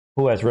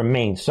 who has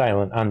remained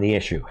silent on the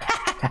issue.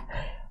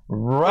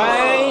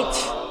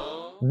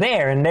 Right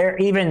there. And they're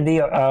even the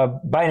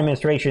Biden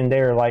administration,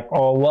 they're like,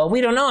 oh, well,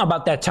 we don't know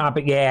about that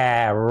topic.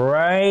 Yeah,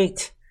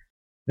 right.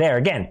 There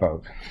again,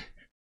 folks.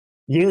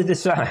 You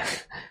decide.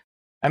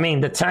 I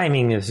mean, the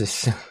timing is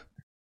just,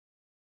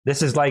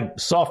 this is like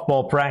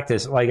softball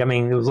practice. Like, I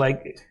mean, it was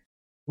like,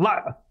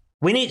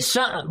 we need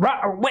some,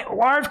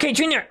 RFK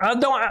Jr.,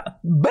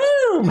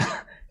 boom!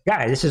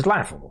 Guys, this is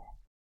laughable.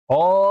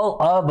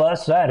 All of a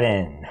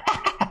sudden.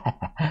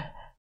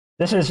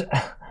 This is,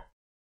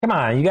 come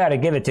on, you got to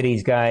give it to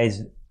these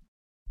guys.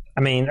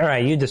 I mean, all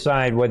right, you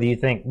decide whether you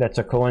think that's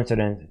a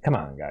coincidence. Come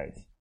on, guys.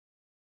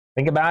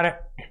 Think about it.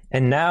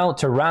 And now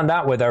to round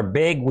out with our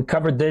big, we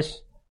covered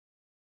this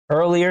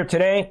earlier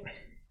today.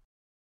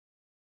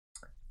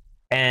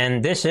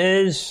 And this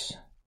is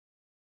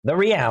the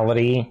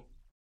reality.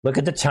 Look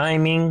at the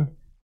timing.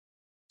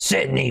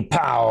 Sidney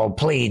Powell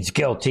pleads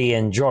guilty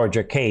in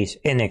Georgia case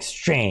in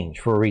exchange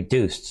for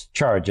reduced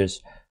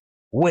charges.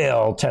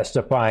 Will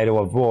testify to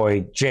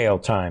avoid jail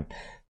time.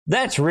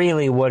 That's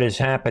really what is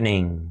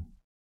happening.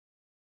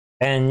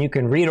 And you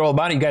can read all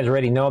about it. You guys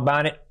already know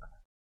about it.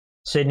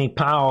 Sidney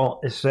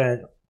Powell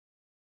said,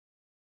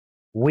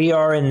 we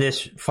are in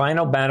this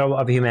final battle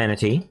of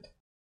humanity.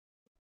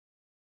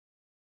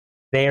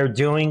 They are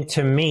doing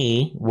to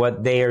me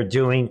what they are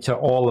doing to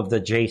all of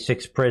the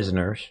J6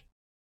 prisoners.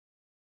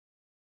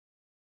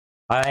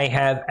 I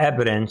have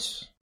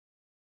evidence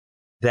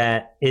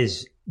that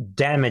is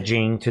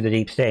damaging to the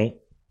deep state.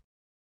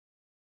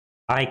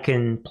 I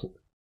can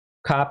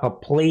cop a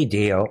plea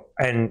deal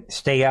and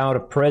stay out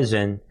of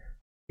prison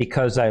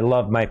because I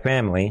love my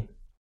family.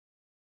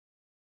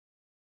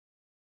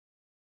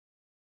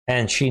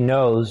 And she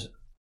knows,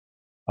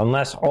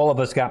 unless all of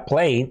us got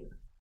played,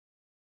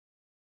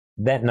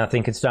 that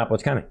nothing can stop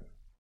what's coming.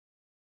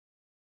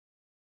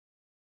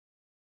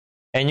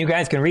 And you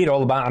guys can read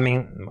all about, I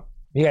mean,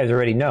 you guys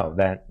already know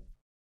that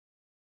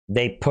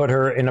they put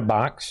her in a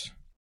box.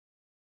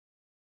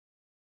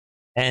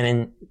 And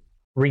in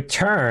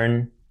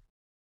return,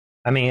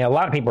 I mean, a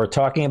lot of people are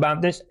talking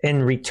about this.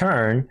 In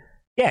return,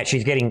 yeah,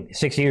 she's getting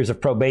 6 years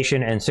of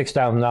probation and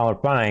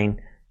 $6,000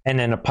 fine and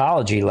an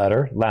apology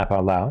letter, laugh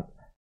out loud.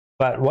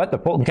 But what the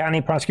Fulton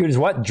County prosecutors,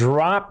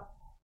 drop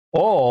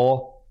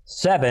all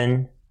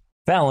 7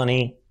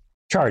 felony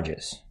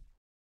charges.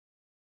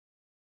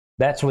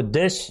 That's what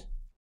this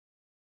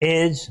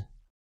is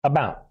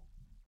about.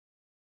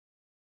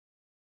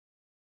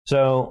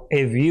 So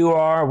if you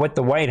are with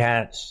the White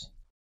Hats,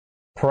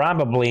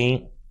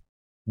 probably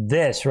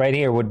this right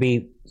here would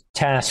be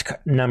task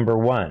number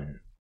 1,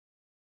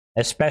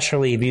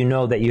 especially if you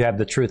know that you have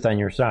the truth on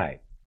your side.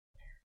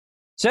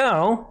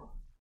 So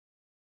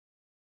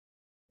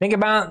think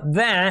about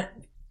that,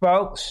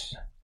 folks,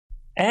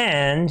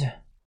 and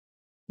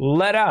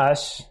let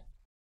us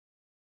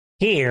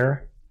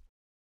here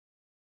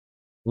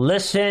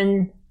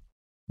listen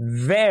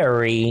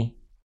very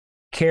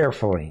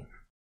carefully.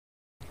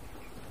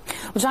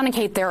 Well, John and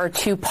Kate, there are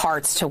 2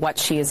 parts to what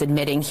she is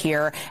admitting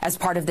here as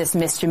part of this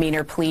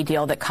misdemeanor plea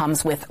deal that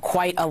comes with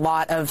quite a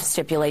lot of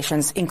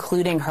stipulations,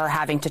 including her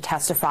having to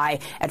testify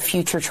at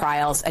future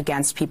trials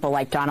against people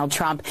like Donald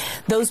Trump.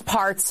 Those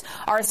parts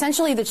are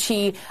essentially that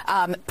she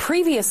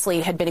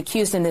previously had been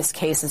accused in this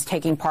case as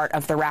taking part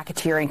of the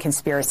racketeering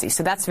conspiracy.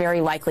 So that's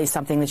very likely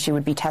something that she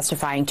would be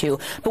testifying to.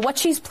 But what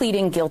she's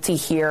pleading guilty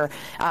here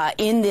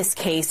in this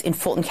case in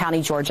Fulton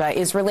County, Georgia,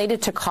 is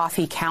related to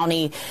Coffee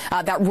County,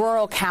 that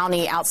rural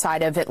county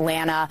outside of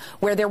Atlanta,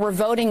 where there were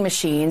voting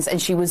machines,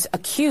 and she was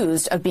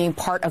accused of being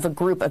part of a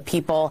group of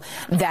people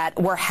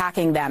that were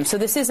hacking them. So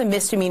this is a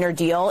misdemeanor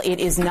deal. It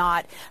is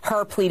not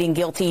her pleading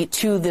guilty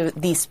to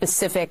the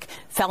specific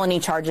felony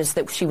charges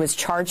that she was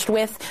charged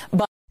with.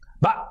 But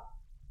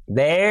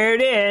there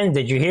it is.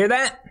 Did you hear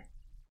that?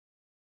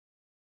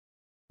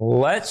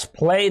 Let's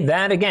play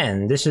that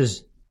again. This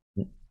is,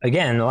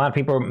 again, a lot of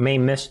people may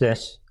miss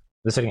this.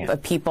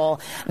 Of people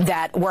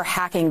that were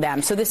hacking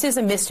them. So this is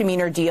a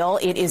misdemeanor deal.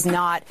 It is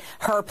not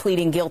her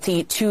pleading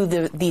guilty to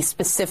the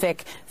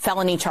specific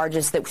felony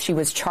charges that she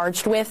was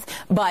charged with,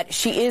 but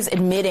she is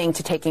admitting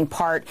to taking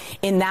part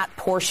in that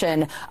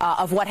portion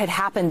of what had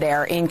happened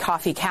there in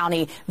Coffee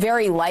County.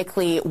 Very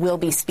likely will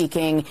be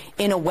speaking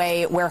in a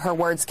way where her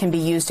words can be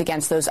used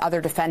against those other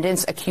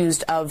defendants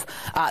accused of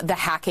the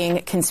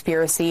hacking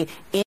conspiracy.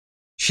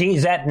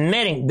 She's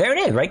admitting. There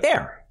it is, right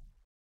there.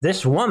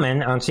 this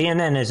woman on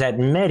CNN is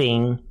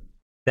admitting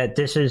that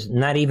this is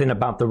not even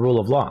about the rule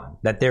of law,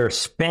 that they're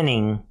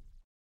spinning.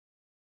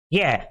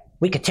 Yeah,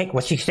 we could take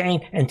what she's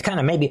saying and kind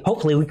of maybe,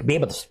 hopefully we could be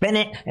able to spin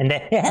it. And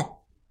then, yeah.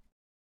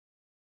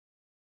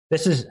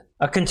 This is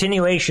a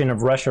continuation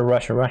of Russia,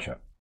 Russia, Russia.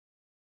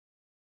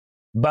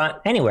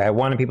 But anyway, I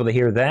wanted people to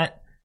hear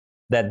that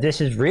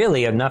this is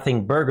really a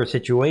nothing burger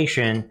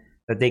situation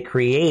that they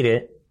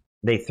created.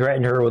 They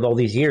threatened her with all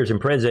these years in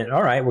prison.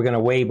 All right, we're going to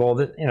waive all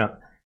this,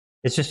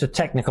 it's just a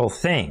technical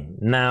thing.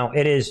 Now,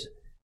 it is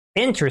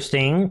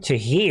interesting to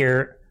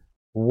hear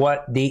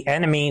what the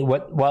enemy,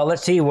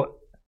 let's see what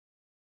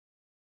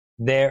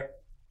their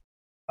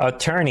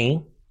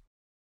attorney,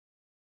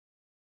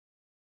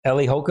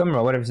 Ellie Holcomb,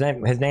 or whatever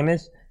his name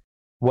is,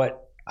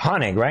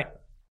 Honig, right?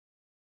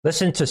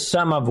 Listen to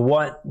some of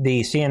what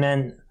the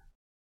CNN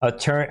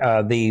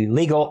attorney, the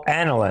legal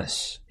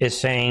analyst is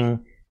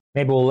saying.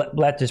 Maybe we'll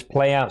let this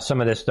play out.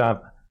 Some of this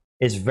stuff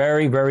is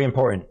very, very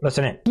important.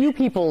 Listen in. Few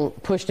people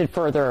pushed it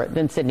further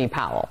than Sidney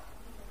Powell.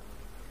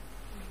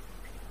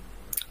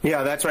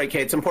 Yeah, that's right,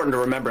 Kate. It's important to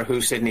remember who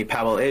Sidney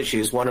Powell is.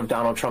 She's one of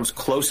Donald Trump's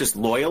closest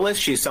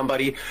loyalists. She's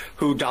somebody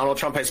who Donald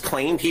Trump has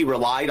claimed he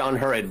relied on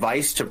her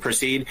advice to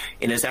proceed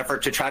in his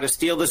effort to try to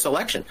steal this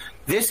election.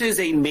 This is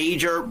a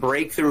major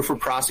breakthrough for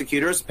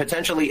prosecutors,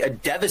 potentially a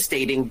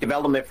devastating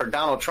development for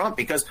Donald Trump,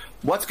 because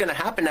what's going to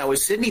happen now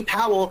is Sidney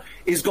Powell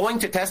is going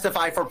to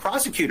testify for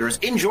prosecutors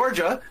in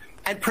Georgia.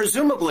 And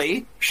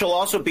presumably, she'll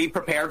also be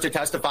prepared to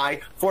testify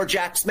for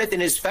Jack Smith in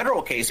his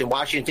federal case in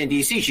Washington,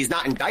 D.C. She's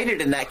not indicted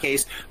in that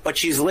case, but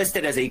she's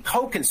listed as a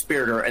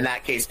co-conspirator in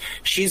that case.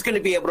 She's going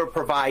to be able to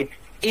provide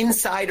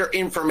insider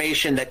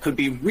information that could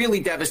be really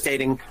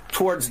devastating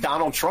towards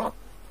Donald Trump.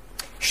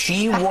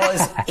 She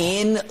was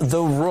in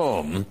the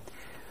room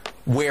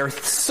where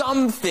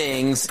some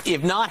things,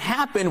 if not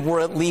happened,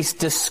 were at least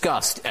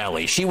discussed,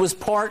 Ellie. She was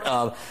part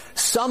of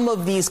some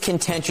of these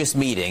contentious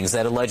meetings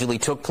that allegedly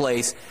took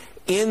place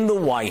in the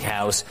White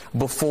House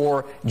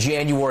before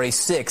January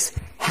 6th.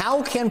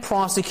 How can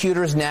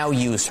prosecutors now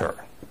use her?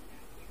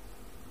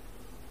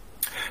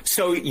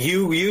 So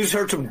you use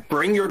her to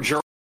bring your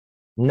jury.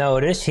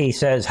 Notice he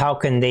says, how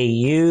can they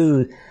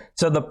use?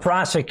 So the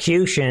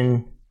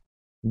prosecution,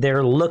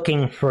 they're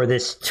looking for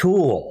this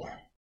tool.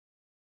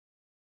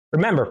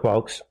 Remember,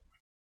 folks,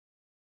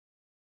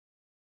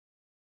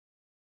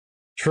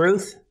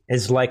 truth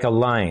is like a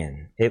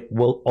lion. It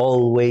will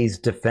always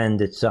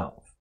defend itself.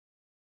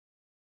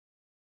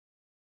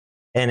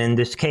 And in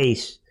this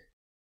case,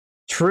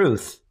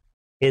 truth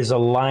is a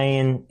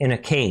lion in a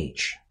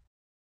cage.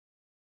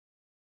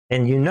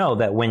 And you know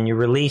that when you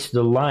release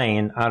the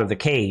lion out of the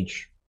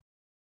cage,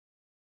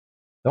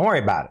 don't worry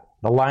about it.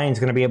 The lion's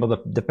going to be able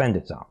to defend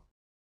itself.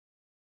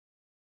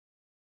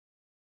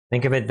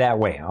 Think of it that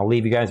way. I'll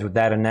leave you guys with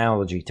that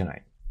analogy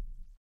tonight.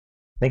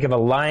 Think of a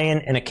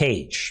lion in a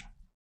cage.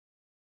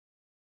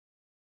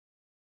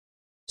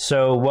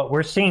 So what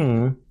we're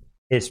seeing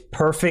is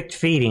perfect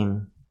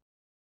feeding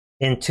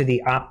into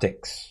the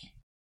optics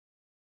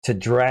to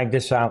drag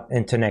this out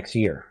into next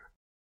year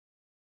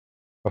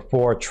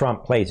before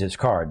Trump plays his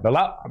card. But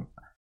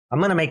I'm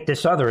going to make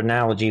this other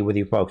analogy with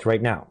you folks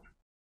right now.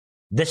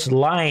 This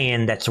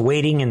lion that's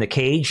waiting in the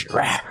cage,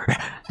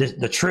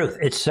 the truth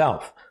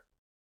itself,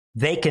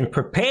 they can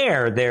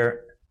prepare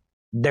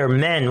their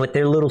men with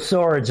their little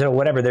swords or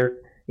whatever they're,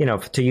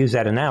 to use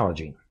that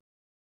analogy.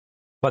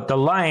 But the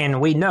lion,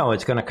 we know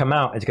it's going to come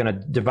out, it's going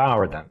to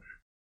devour them.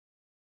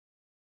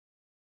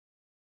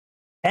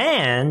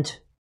 And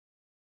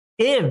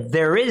if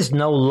there is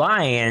no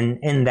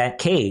lion in that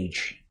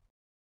cage,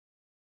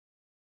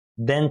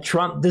 then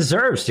Trump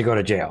deserves to go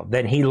to jail.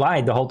 Then he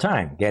lied the whole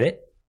time. Get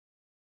it?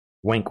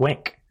 Wink,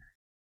 wink.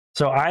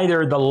 So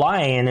either the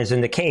lion is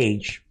in the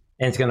cage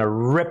and it's going to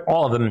rip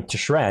all of them to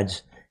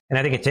shreds. And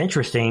I think it's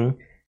interesting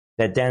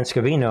that Dan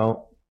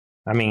Scavino,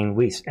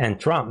 and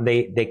Trump,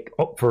 they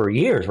for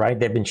years, right?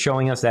 They've been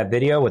showing us that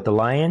video with the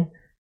lion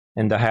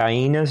and the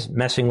hyenas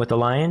messing with the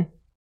lion.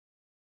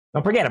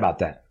 Don't forget about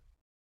that.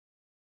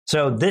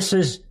 So this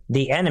is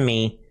the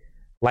enemy,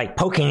 like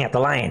poking at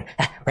the lion.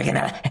 We're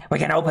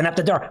gonna open up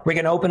the door. We're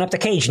gonna open up the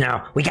cage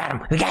now. We got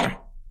him. We got him.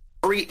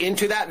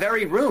 Into that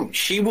very room.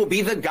 She will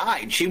be the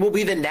guide. She will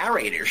be the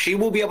narrator. She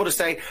will be able to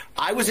say,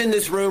 I was in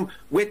this room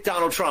with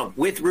Donald Trump,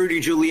 with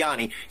Rudy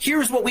Giuliani.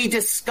 Here's what we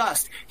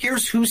discussed.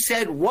 Here's who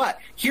said what.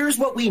 Here's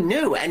what we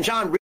knew. And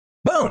John...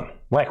 Boom!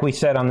 Like we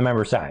said on the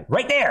member side.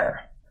 Right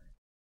there.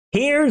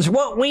 Here's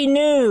what we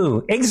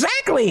knew.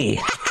 Exactly.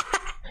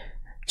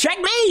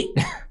 Checkmate.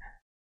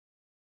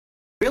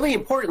 Really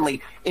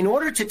importantly, in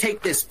order to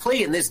take this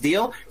plea and this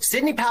deal,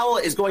 Sidney Powell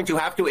is going to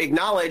have to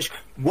acknowledge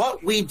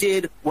what we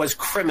did was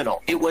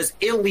criminal. It was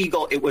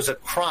illegal. It was a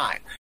crime.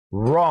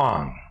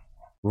 Wrong.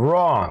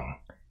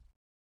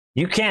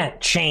 You can't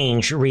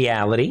change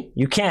reality.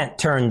 You can't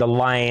turn the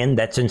lion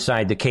that's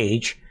inside the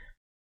cage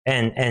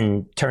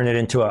and turn it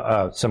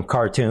into some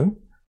cartoon.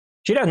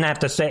 She doesn't have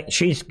to say.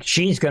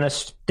 She's going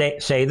to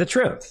say the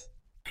truth.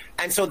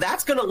 And so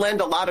that's going to lend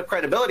a lot of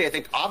credibility, I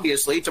think,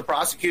 obviously, to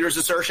prosecutors'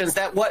 assertions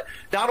that what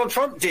Donald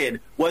Trump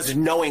did was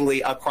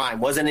knowingly a crime,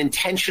 was an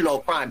intentional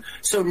crime.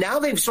 So now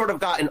they've sort of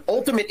got an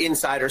ultimate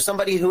insider,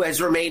 somebody who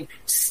has remained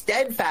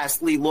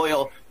steadfastly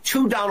loyal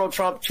to Donald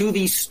Trump, to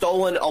the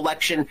stolen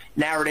election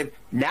narrative.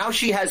 Now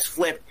she has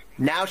flipped.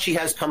 Now she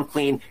has come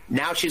clean.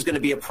 Now she's going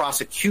to be a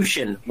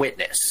prosecution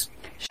witness.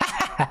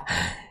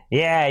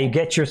 Yeah, you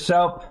get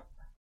yourself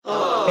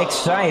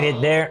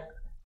excited there.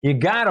 You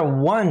got to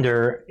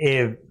wonder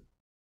if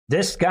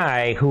this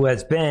guy who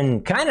has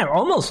been kind of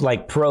almost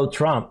like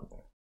pro-Trump,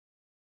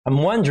 I'm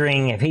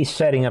wondering if he's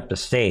setting up the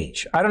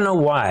stage. I don't know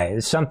why.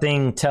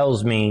 Something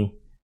tells me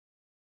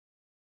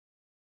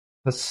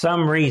for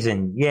some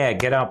reason, yeah,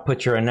 get out,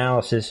 put your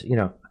analysis,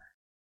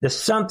 there's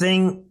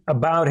something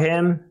about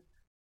him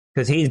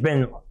because he's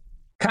been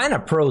kind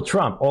of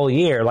pro-Trump all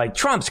year. Like,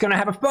 Trump's going to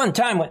have a fun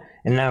time.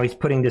 And now he's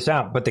putting this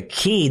out. But the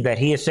key that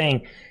he is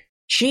saying,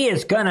 she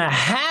is going to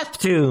have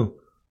to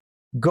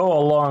go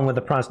along with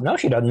the process. No,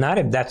 she does not,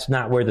 if that's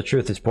not where the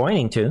truth is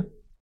pointing to.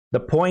 The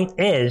point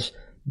is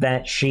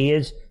that she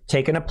is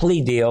taking a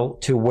plea deal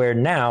to where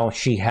now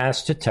she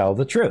has to tell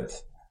the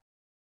truth.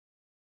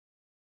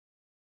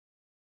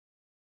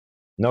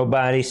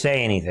 Nobody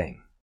say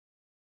anything.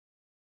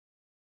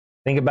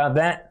 Think about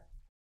that.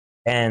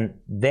 And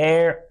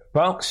there,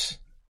 folks,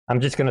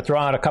 I'm just going to throw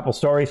out a couple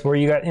stories for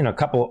you guys, a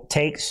couple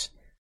takes.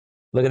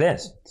 Look at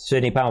this.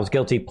 Sidney Powell's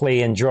guilty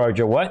plea in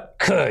Georgia. What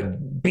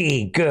could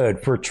be good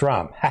for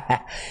Trump?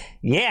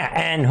 Yeah,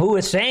 and who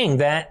is saying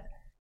that?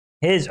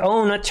 His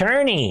own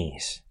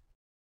attorneys.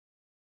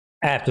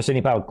 After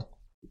Sidney Powell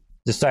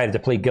decided to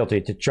plead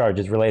guilty to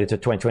charges related to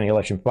 2020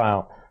 election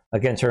filed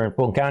against her in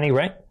Fulton County,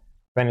 right?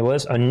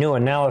 Liz, a new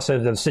analysis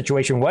of the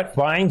situation, what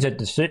finds that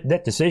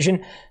that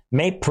decision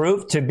may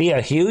prove to be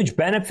a huge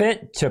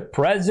benefit to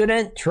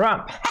President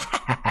Trump.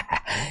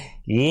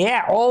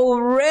 Yeah,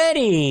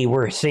 already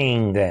we're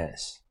seeing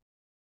this.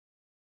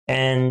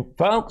 And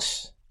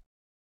folks,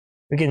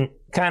 we can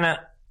kind of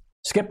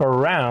skip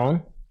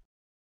around.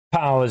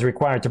 Powell is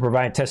required to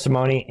provide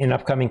testimony in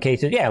upcoming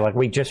cases. Yeah, like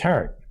we just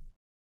heard.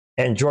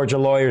 And Georgia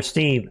lawyer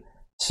Steve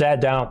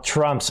Sadow,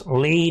 Trump's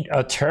lead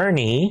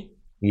attorney,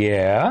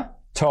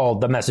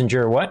 told the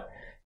Messenger what?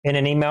 In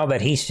an email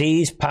that he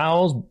sees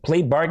Powell's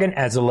plea bargain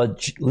as a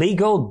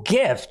legal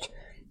gift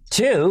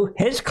to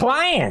his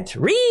client.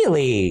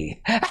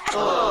 Really?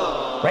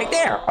 Right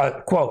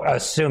there. Quote,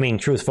 assuming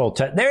truthful.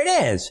 There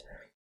it is.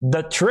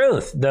 The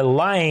truth, the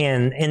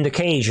lion in the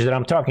cage that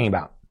I'm talking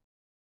about.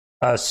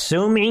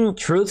 Assuming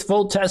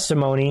truthful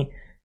testimony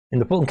in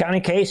the Fulton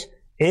County case,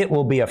 it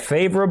will be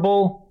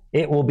favorable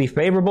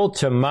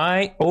to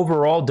my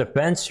overall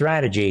defense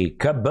strategy.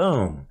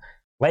 Kaboom.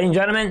 Ladies and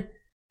gentlemen,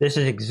 this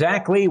is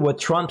exactly what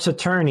Trump's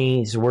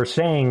attorneys were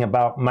saying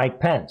about Mike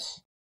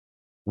Pence.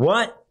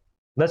 What?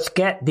 Let's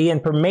get the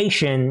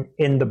information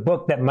in the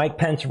book that Mike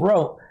Pence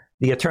wrote.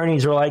 The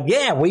attorneys were like,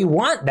 yeah, we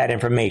want that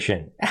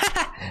information.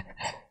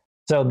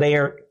 So they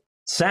are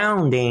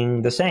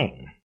sounding the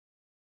same.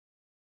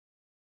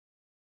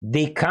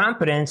 The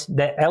confidence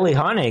that Ellie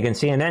Honig and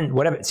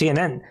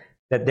CNN,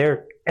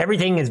 that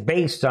everything is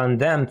based on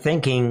them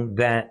thinking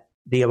that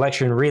the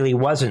election really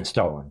wasn't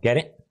stolen. Get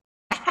it?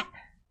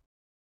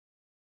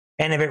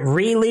 And if it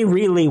really,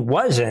 really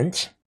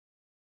wasn't,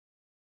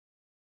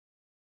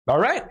 all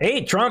right,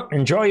 hey, Trump,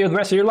 enjoy the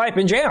rest of your life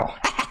in jail.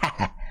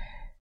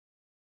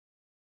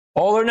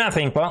 All or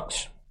nothing,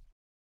 folks.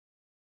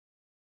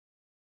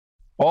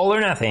 All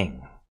or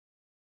nothing,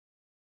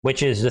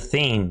 which is the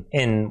theme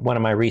in one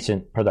of my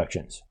recent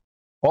productions.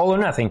 All or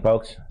nothing,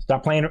 folks.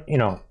 Stop playing,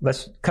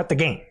 let's cut the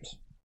games.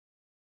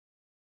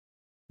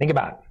 Think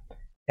about it.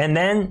 And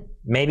then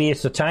maybe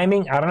it's the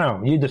timing. I don't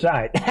know. You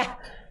decide.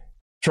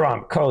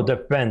 Trump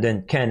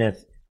co-defendant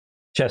Kenneth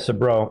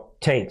Chesebro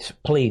takes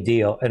plea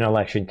deal in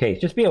election case.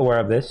 Just be aware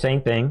of this.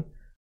 Same thing.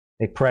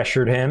 They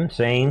pressured him,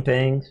 saying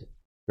things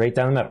right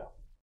down the middle.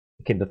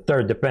 Okay, the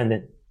third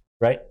defendant,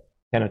 right?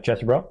 Kenneth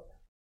Chesebro,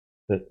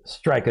 to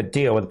strike a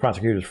deal with the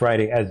prosecutors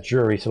Friday as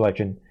jury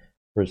selection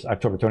for his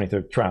October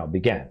 23rd trial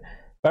began.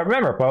 But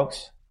remember,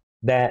 folks,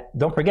 that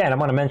don't forget, I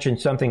want to mention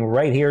something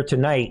right here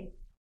tonight.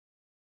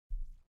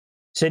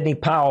 Sidney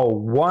Powell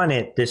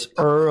wanted this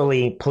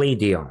early plea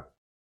deal.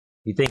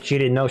 You think she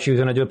didn't know she was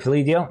going to do a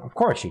plea deal? Of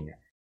course she knew.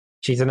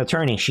 She's an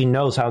attorney. She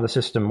knows how the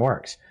system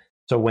works.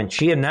 So when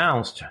she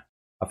announced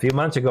a few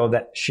months ago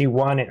that she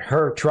wanted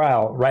her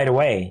trial right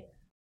away,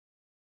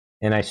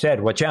 and I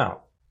said, watch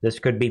out, this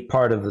could be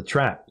part of the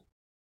trap.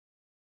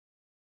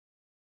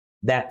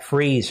 That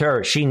frees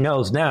her. She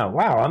knows now,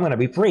 wow, I'm going to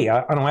be free.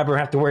 I don't ever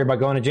have to worry about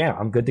going to jail.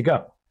 I'm good to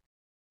go.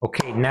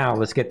 Okay, now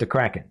let's get to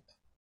cracking.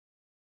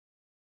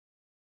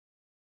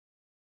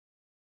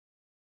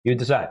 You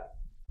decide.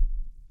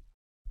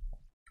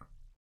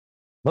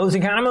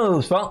 Losing kind of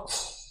moves,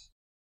 folks.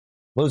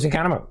 Losing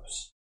kind of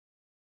moves.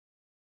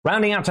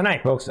 Rounding out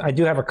tonight, folks, I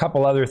do have a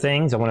couple other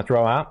things I want to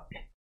throw out.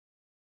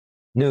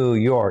 New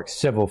York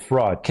civil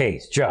fraud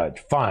case. Judge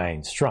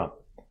fines Trump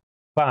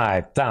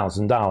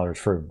 $5,000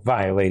 for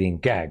violating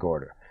gag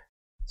order.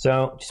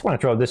 So, just want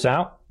to throw this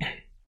out.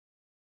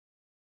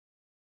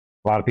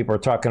 A lot of people are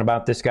talking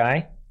about this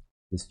guy,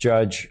 this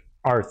Judge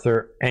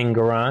Arthur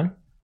Engoron.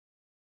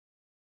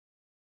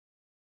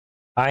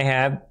 I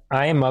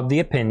am of the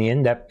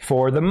opinion that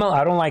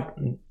I don't like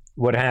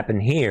what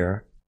happened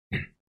here.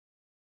 If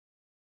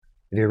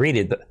you read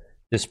it,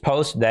 this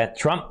post that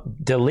Trump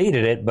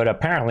deleted it, but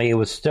apparently it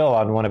was still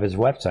on one of his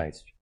websites,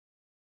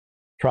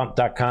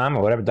 Trump.com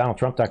or whatever,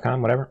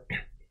 DonaldTrump.com, whatever.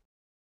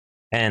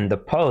 And the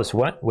post,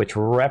 which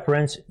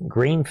referenced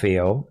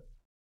Greenfield,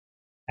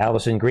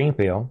 Allison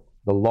Greenfield,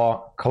 the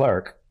law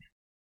clerk,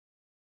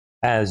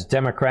 as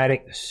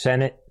Democratic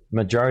Senate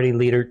Majority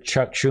Leader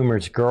Chuck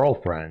Schumer's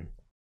girlfriend,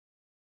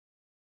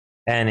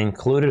 and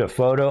included a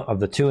photo of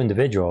the two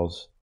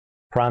individuals,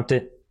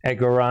 prompted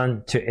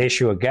Engoron to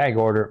issue a gag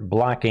order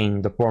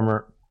blocking the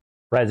former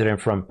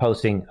president from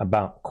posting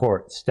about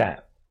court staff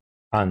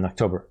on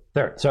October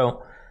 3rd.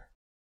 So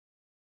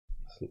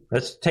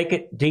let's take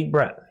a deep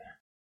breath.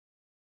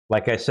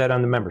 Like I said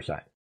on the member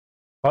side,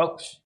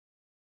 folks,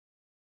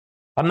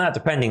 I'm not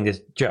defending this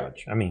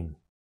judge. I mean,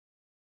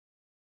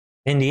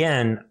 in the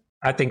end,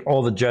 I think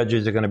all the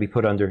judges are going to be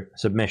put under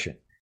submission.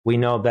 We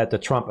know that the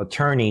Trump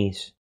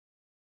attorneys,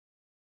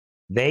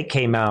 they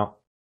came out,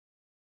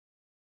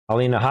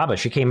 Alina Habba,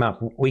 she came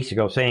out weeks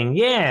ago saying,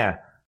 yeah,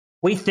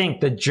 we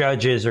think the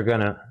judges they're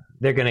going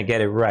to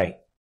get it right.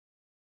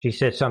 She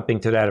said something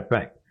to that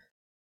effect.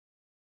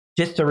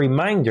 Just a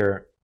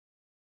reminder,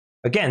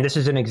 again, this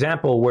is an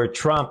example where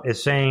Trump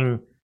is saying,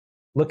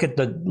 look at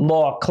the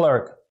law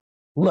clerk.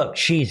 Look,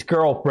 she's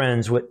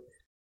girlfriends with,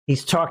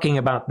 he's talking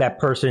about that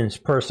person's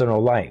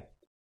personal life.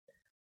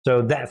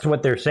 So that's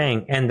what they're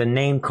saying. And the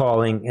name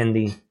calling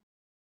and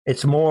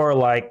it's more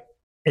like,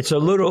 it's a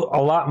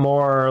lot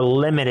more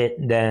limited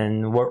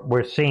than what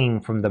we're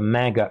seeing from the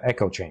MAGA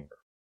echo chamber.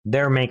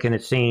 They're making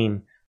it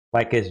seem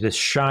like it's this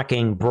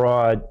shocking,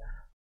 broad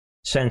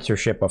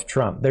censorship of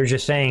Trump. They're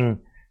just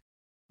saying,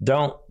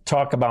 don't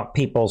talk about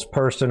people's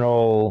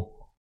personal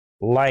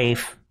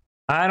life.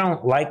 I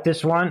don't like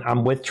this one.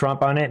 I'm with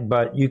Trump on it,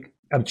 but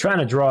I'm trying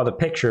to draw the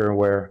picture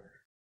where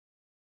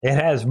it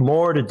has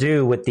more to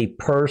do with the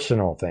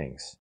personal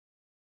things.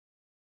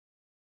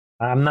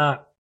 I'm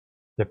not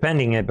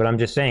defending it, but I'm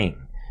just saying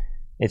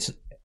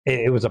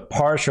it was a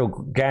partial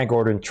gag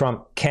order, and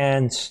Trump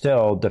can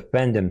still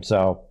defend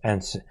himself,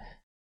 and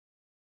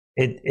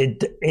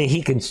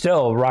he can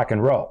still rock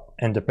and roll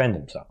and defend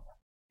himself.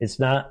 It's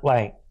not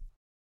like,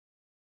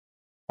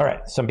 all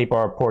right, some people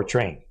are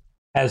portraying,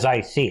 as I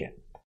see it.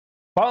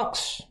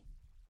 Folks,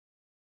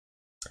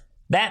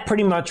 that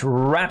pretty much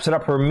wraps it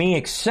up for me,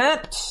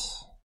 except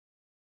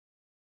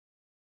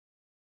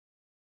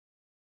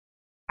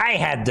I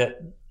had to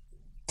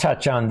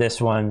touch on this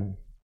one.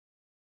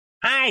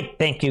 I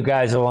think you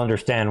guys will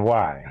understand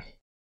why.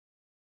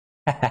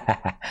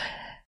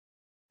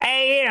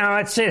 Hey,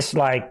 it's just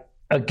like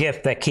a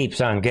gift that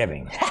keeps on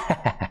giving.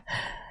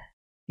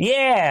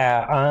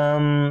 Yeah,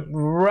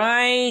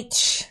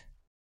 right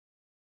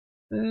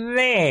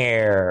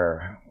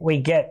there, we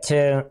get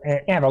to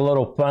have a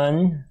little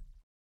fun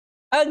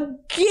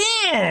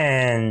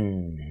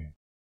again.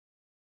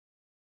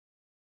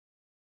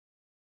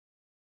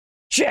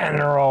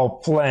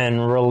 General Flynn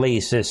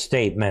releases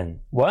statement.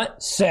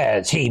 What?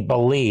 Says he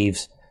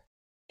believes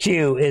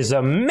Q is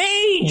a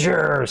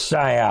major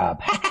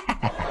psyop.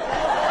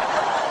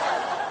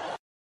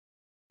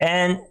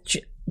 And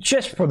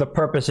just for the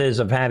purposes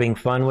of having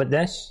fun with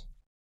this,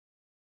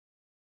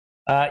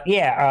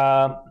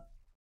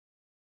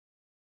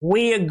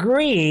 we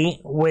agree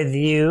with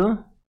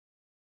you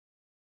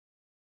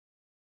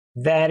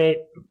that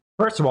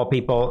first of all,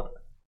 people,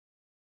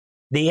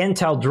 the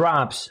intel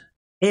drops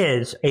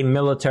is a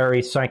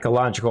military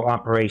psychological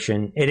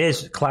operation. It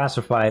is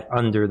classified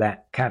under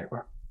that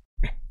category.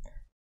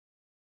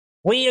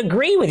 We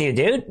agree with you,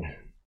 dude.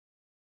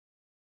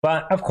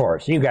 But, of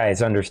course, you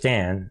guys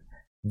understand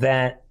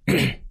that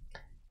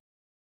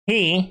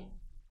he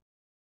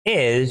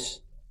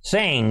is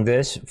saying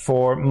this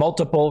for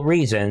multiple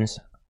reasons.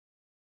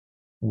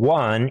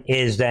 One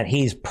is that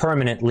he's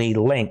permanently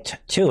linked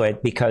to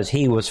it because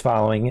he was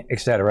following,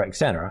 etc.,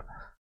 etc.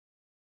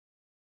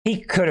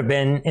 He could have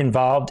been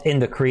involved in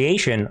the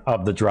creation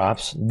of the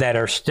drops that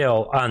are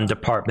still on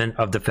Department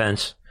of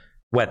Defense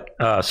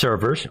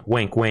servers.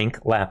 Wink, wink,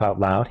 laugh out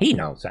loud. He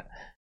knows that.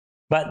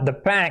 But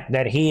the fact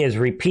that he is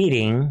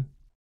repeating,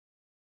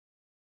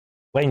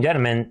 ladies and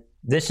gentlemen,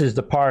 this is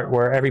the part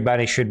where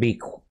everybody should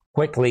be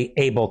quickly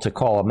able to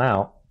call him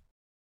out.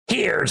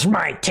 Here's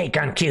my take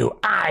on Q.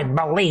 I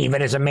believe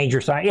it is a major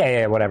psyop.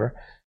 Yeah, whatever.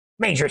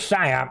 Major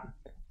psyop.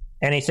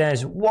 And he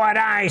says, what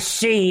I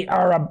see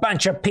are a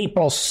bunch of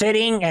people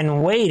sitting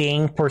and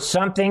waiting for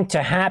something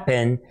to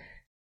happen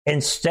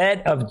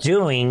instead of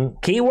doing,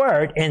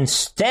 keyword,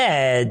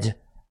 instead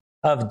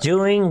of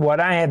doing what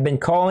I have been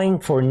calling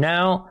for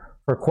now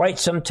for quite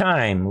some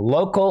time,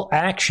 local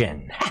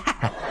action.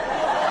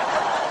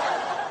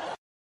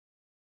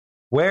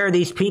 Where are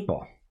these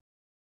people?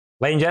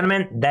 Ladies and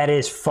gentlemen, that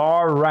is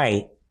far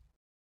right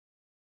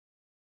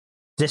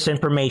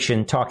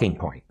disinformation talking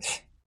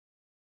points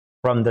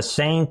from the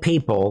same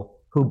people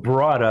who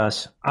brought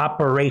us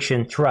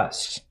Operation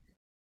Trust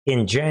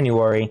in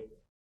January,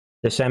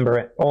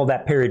 December, all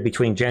that period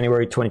between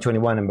January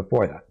 2021 and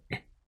before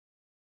that.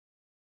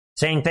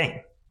 Same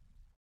thing.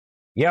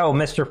 Yo,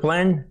 Mr.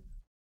 Flynn,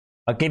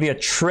 I'll give you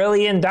 $1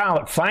 trillion.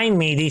 Find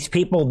me these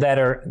people that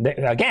are,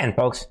 again,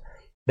 folks,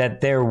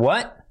 that they're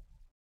what?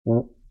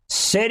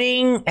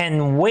 Sitting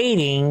and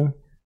waiting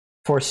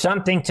for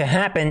something to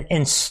happen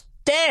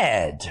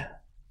instead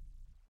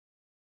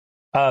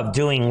of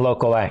doing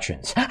local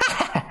actions.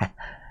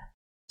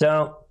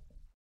 So,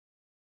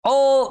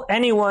 all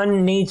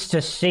anyone needs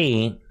to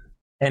see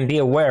and be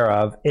aware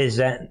of is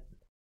that,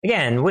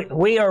 again,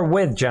 we are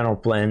with General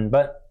Flynn,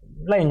 but,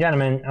 ladies and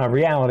gentlemen,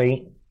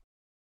 reality,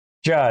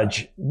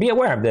 Judge, be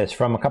aware of this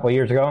from a couple of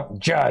years ago.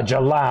 Judge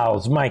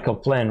allows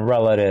Michael Flynn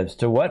relatives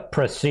to what?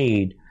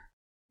 Proceed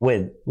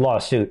with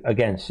lawsuit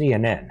against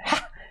CNN.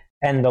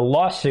 And the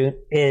lawsuit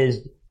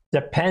is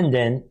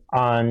dependent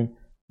on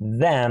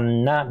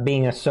them not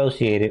being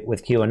associated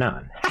with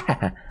QAnon.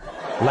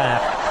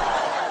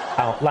 Laugh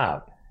out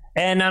loud.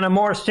 And on a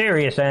more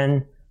serious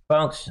end,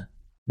 folks,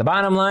 the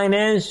bottom line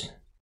is,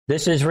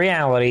 this is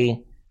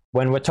reality.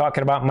 When we're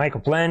talking about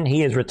Michael Flynn,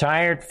 he is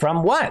retired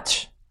from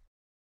what?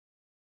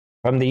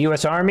 From the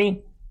U.S.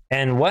 Army.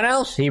 And what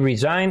else? He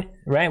resigned,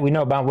 right? We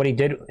know about what he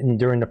did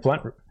during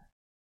the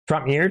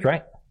Trump years,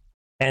 right?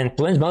 And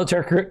Flynn's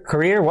military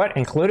career, what?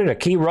 Included a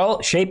key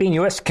role shaping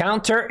U.S.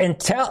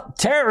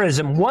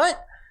 counter-terrorism,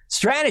 what?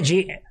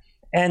 Strategy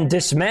and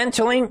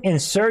dismantling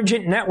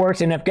insurgent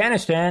networks in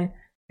Afghanistan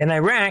and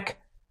Iraq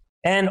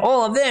and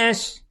all of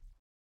this.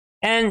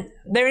 And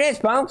there it is,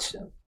 folks.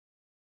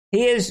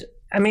 He is,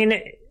 I mean,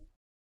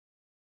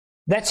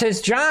 that's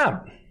his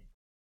job.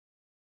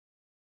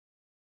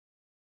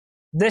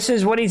 This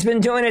is what he's been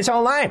doing his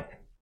whole life.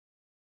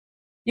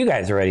 You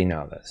guys already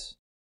know this.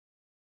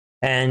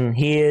 And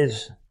he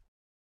is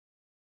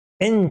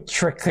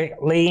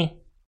intricately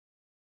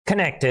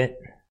connected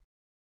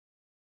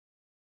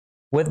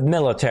with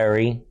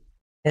military,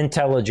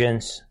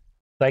 intelligence,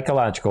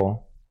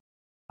 psychological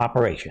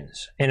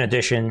operations, in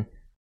addition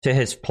to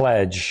his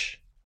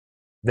pledge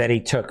that he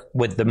took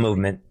with the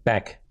movement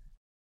back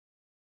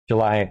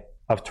July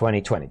of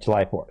 2020,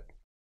 July 4th.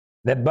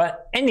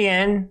 But in the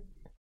end,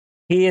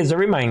 he is a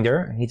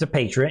reminder, he's a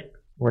patriot,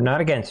 we're not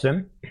against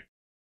him,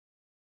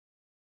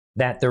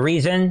 that the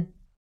reason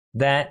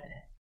that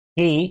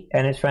he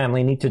and his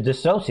family need to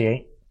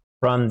dissociate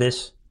from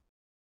this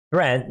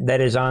thread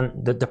that is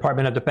on the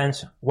Department of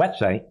Defense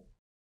website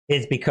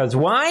is because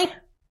why?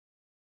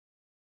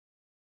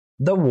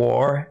 The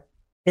war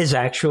is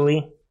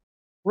actually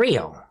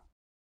real.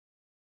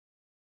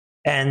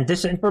 And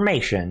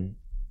disinformation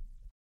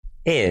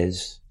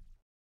is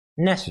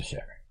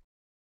necessary.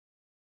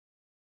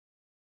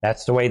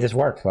 That's the way this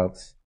works,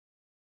 folks.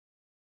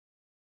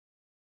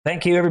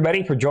 Thank you,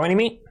 everybody, for joining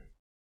me.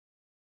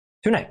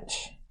 Tonight,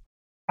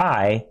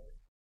 I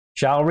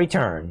shall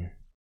return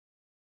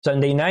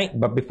Sunday night,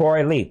 but before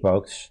I leave,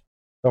 folks,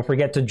 don't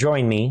forget to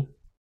join me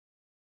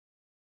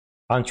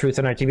on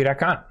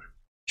truthandrtv.com.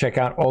 Check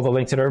out all the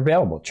links that are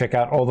available. Check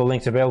out all the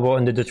links available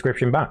in the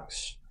description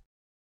box.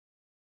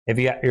 If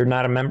you're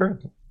not a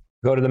member,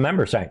 go to the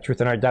member site,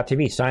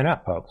 truthandart.tv. Sign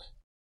up, folks.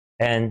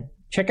 And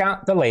check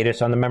out the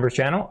latest on the members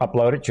channel.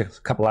 Uploaded just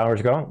a couple hours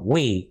ago.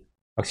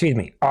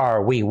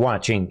 Are we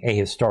watching a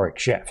historic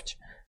shift?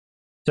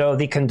 So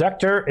the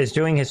conductor is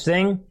doing his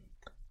thing.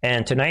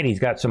 And tonight he's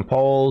got some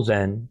polls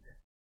and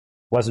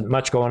wasn't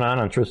much going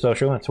on Truth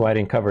Social. That's why I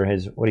didn't cover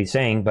what he's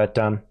saying. But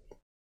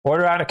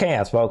order out of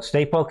chaos, folks.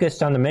 Stay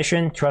focused on the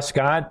mission. Trust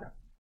God.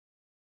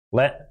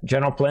 Let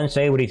General Flynn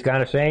say what he's got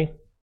to say.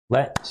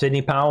 Let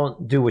Sidney Powell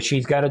do what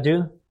she's got to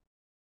do.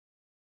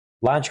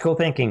 Logical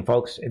thinking,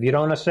 folks. If you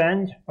don't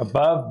ascend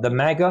above the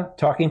MAGA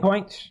talking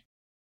points,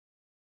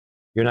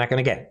 you're not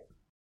going to get it.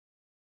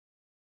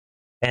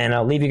 And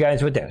I'll leave you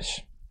guys with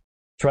this.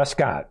 Trust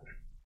God.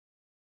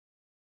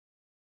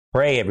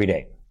 Pray every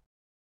day.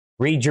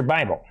 Read your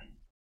Bible.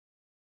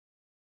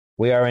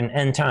 We are in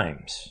end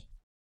times.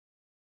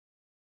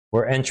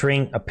 We're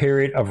entering a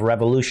period of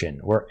revolution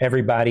where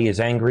everybody is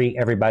angry,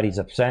 everybody's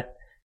upset,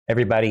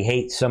 everybody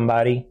hates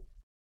somebody.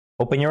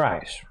 Open your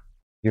eyes,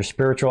 your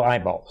spiritual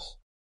eyeballs.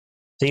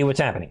 See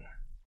what's happening.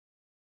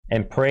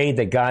 And pray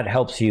that God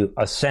helps you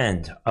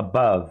ascend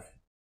above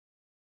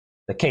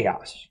the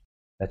chaos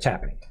that's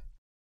happening.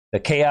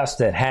 The chaos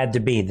that had to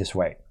be this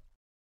way.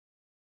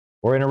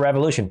 We're in a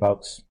revolution,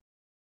 folks.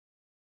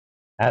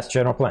 Ask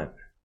General Flynn.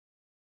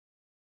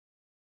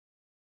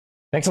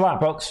 Thanks a lot,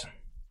 folks.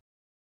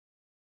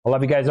 I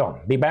love you guys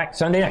all. Be back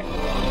Sunday night,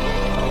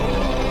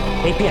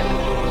 8 p.m.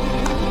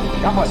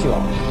 God bless you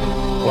all.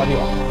 Love you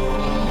all.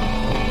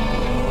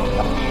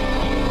 Bye.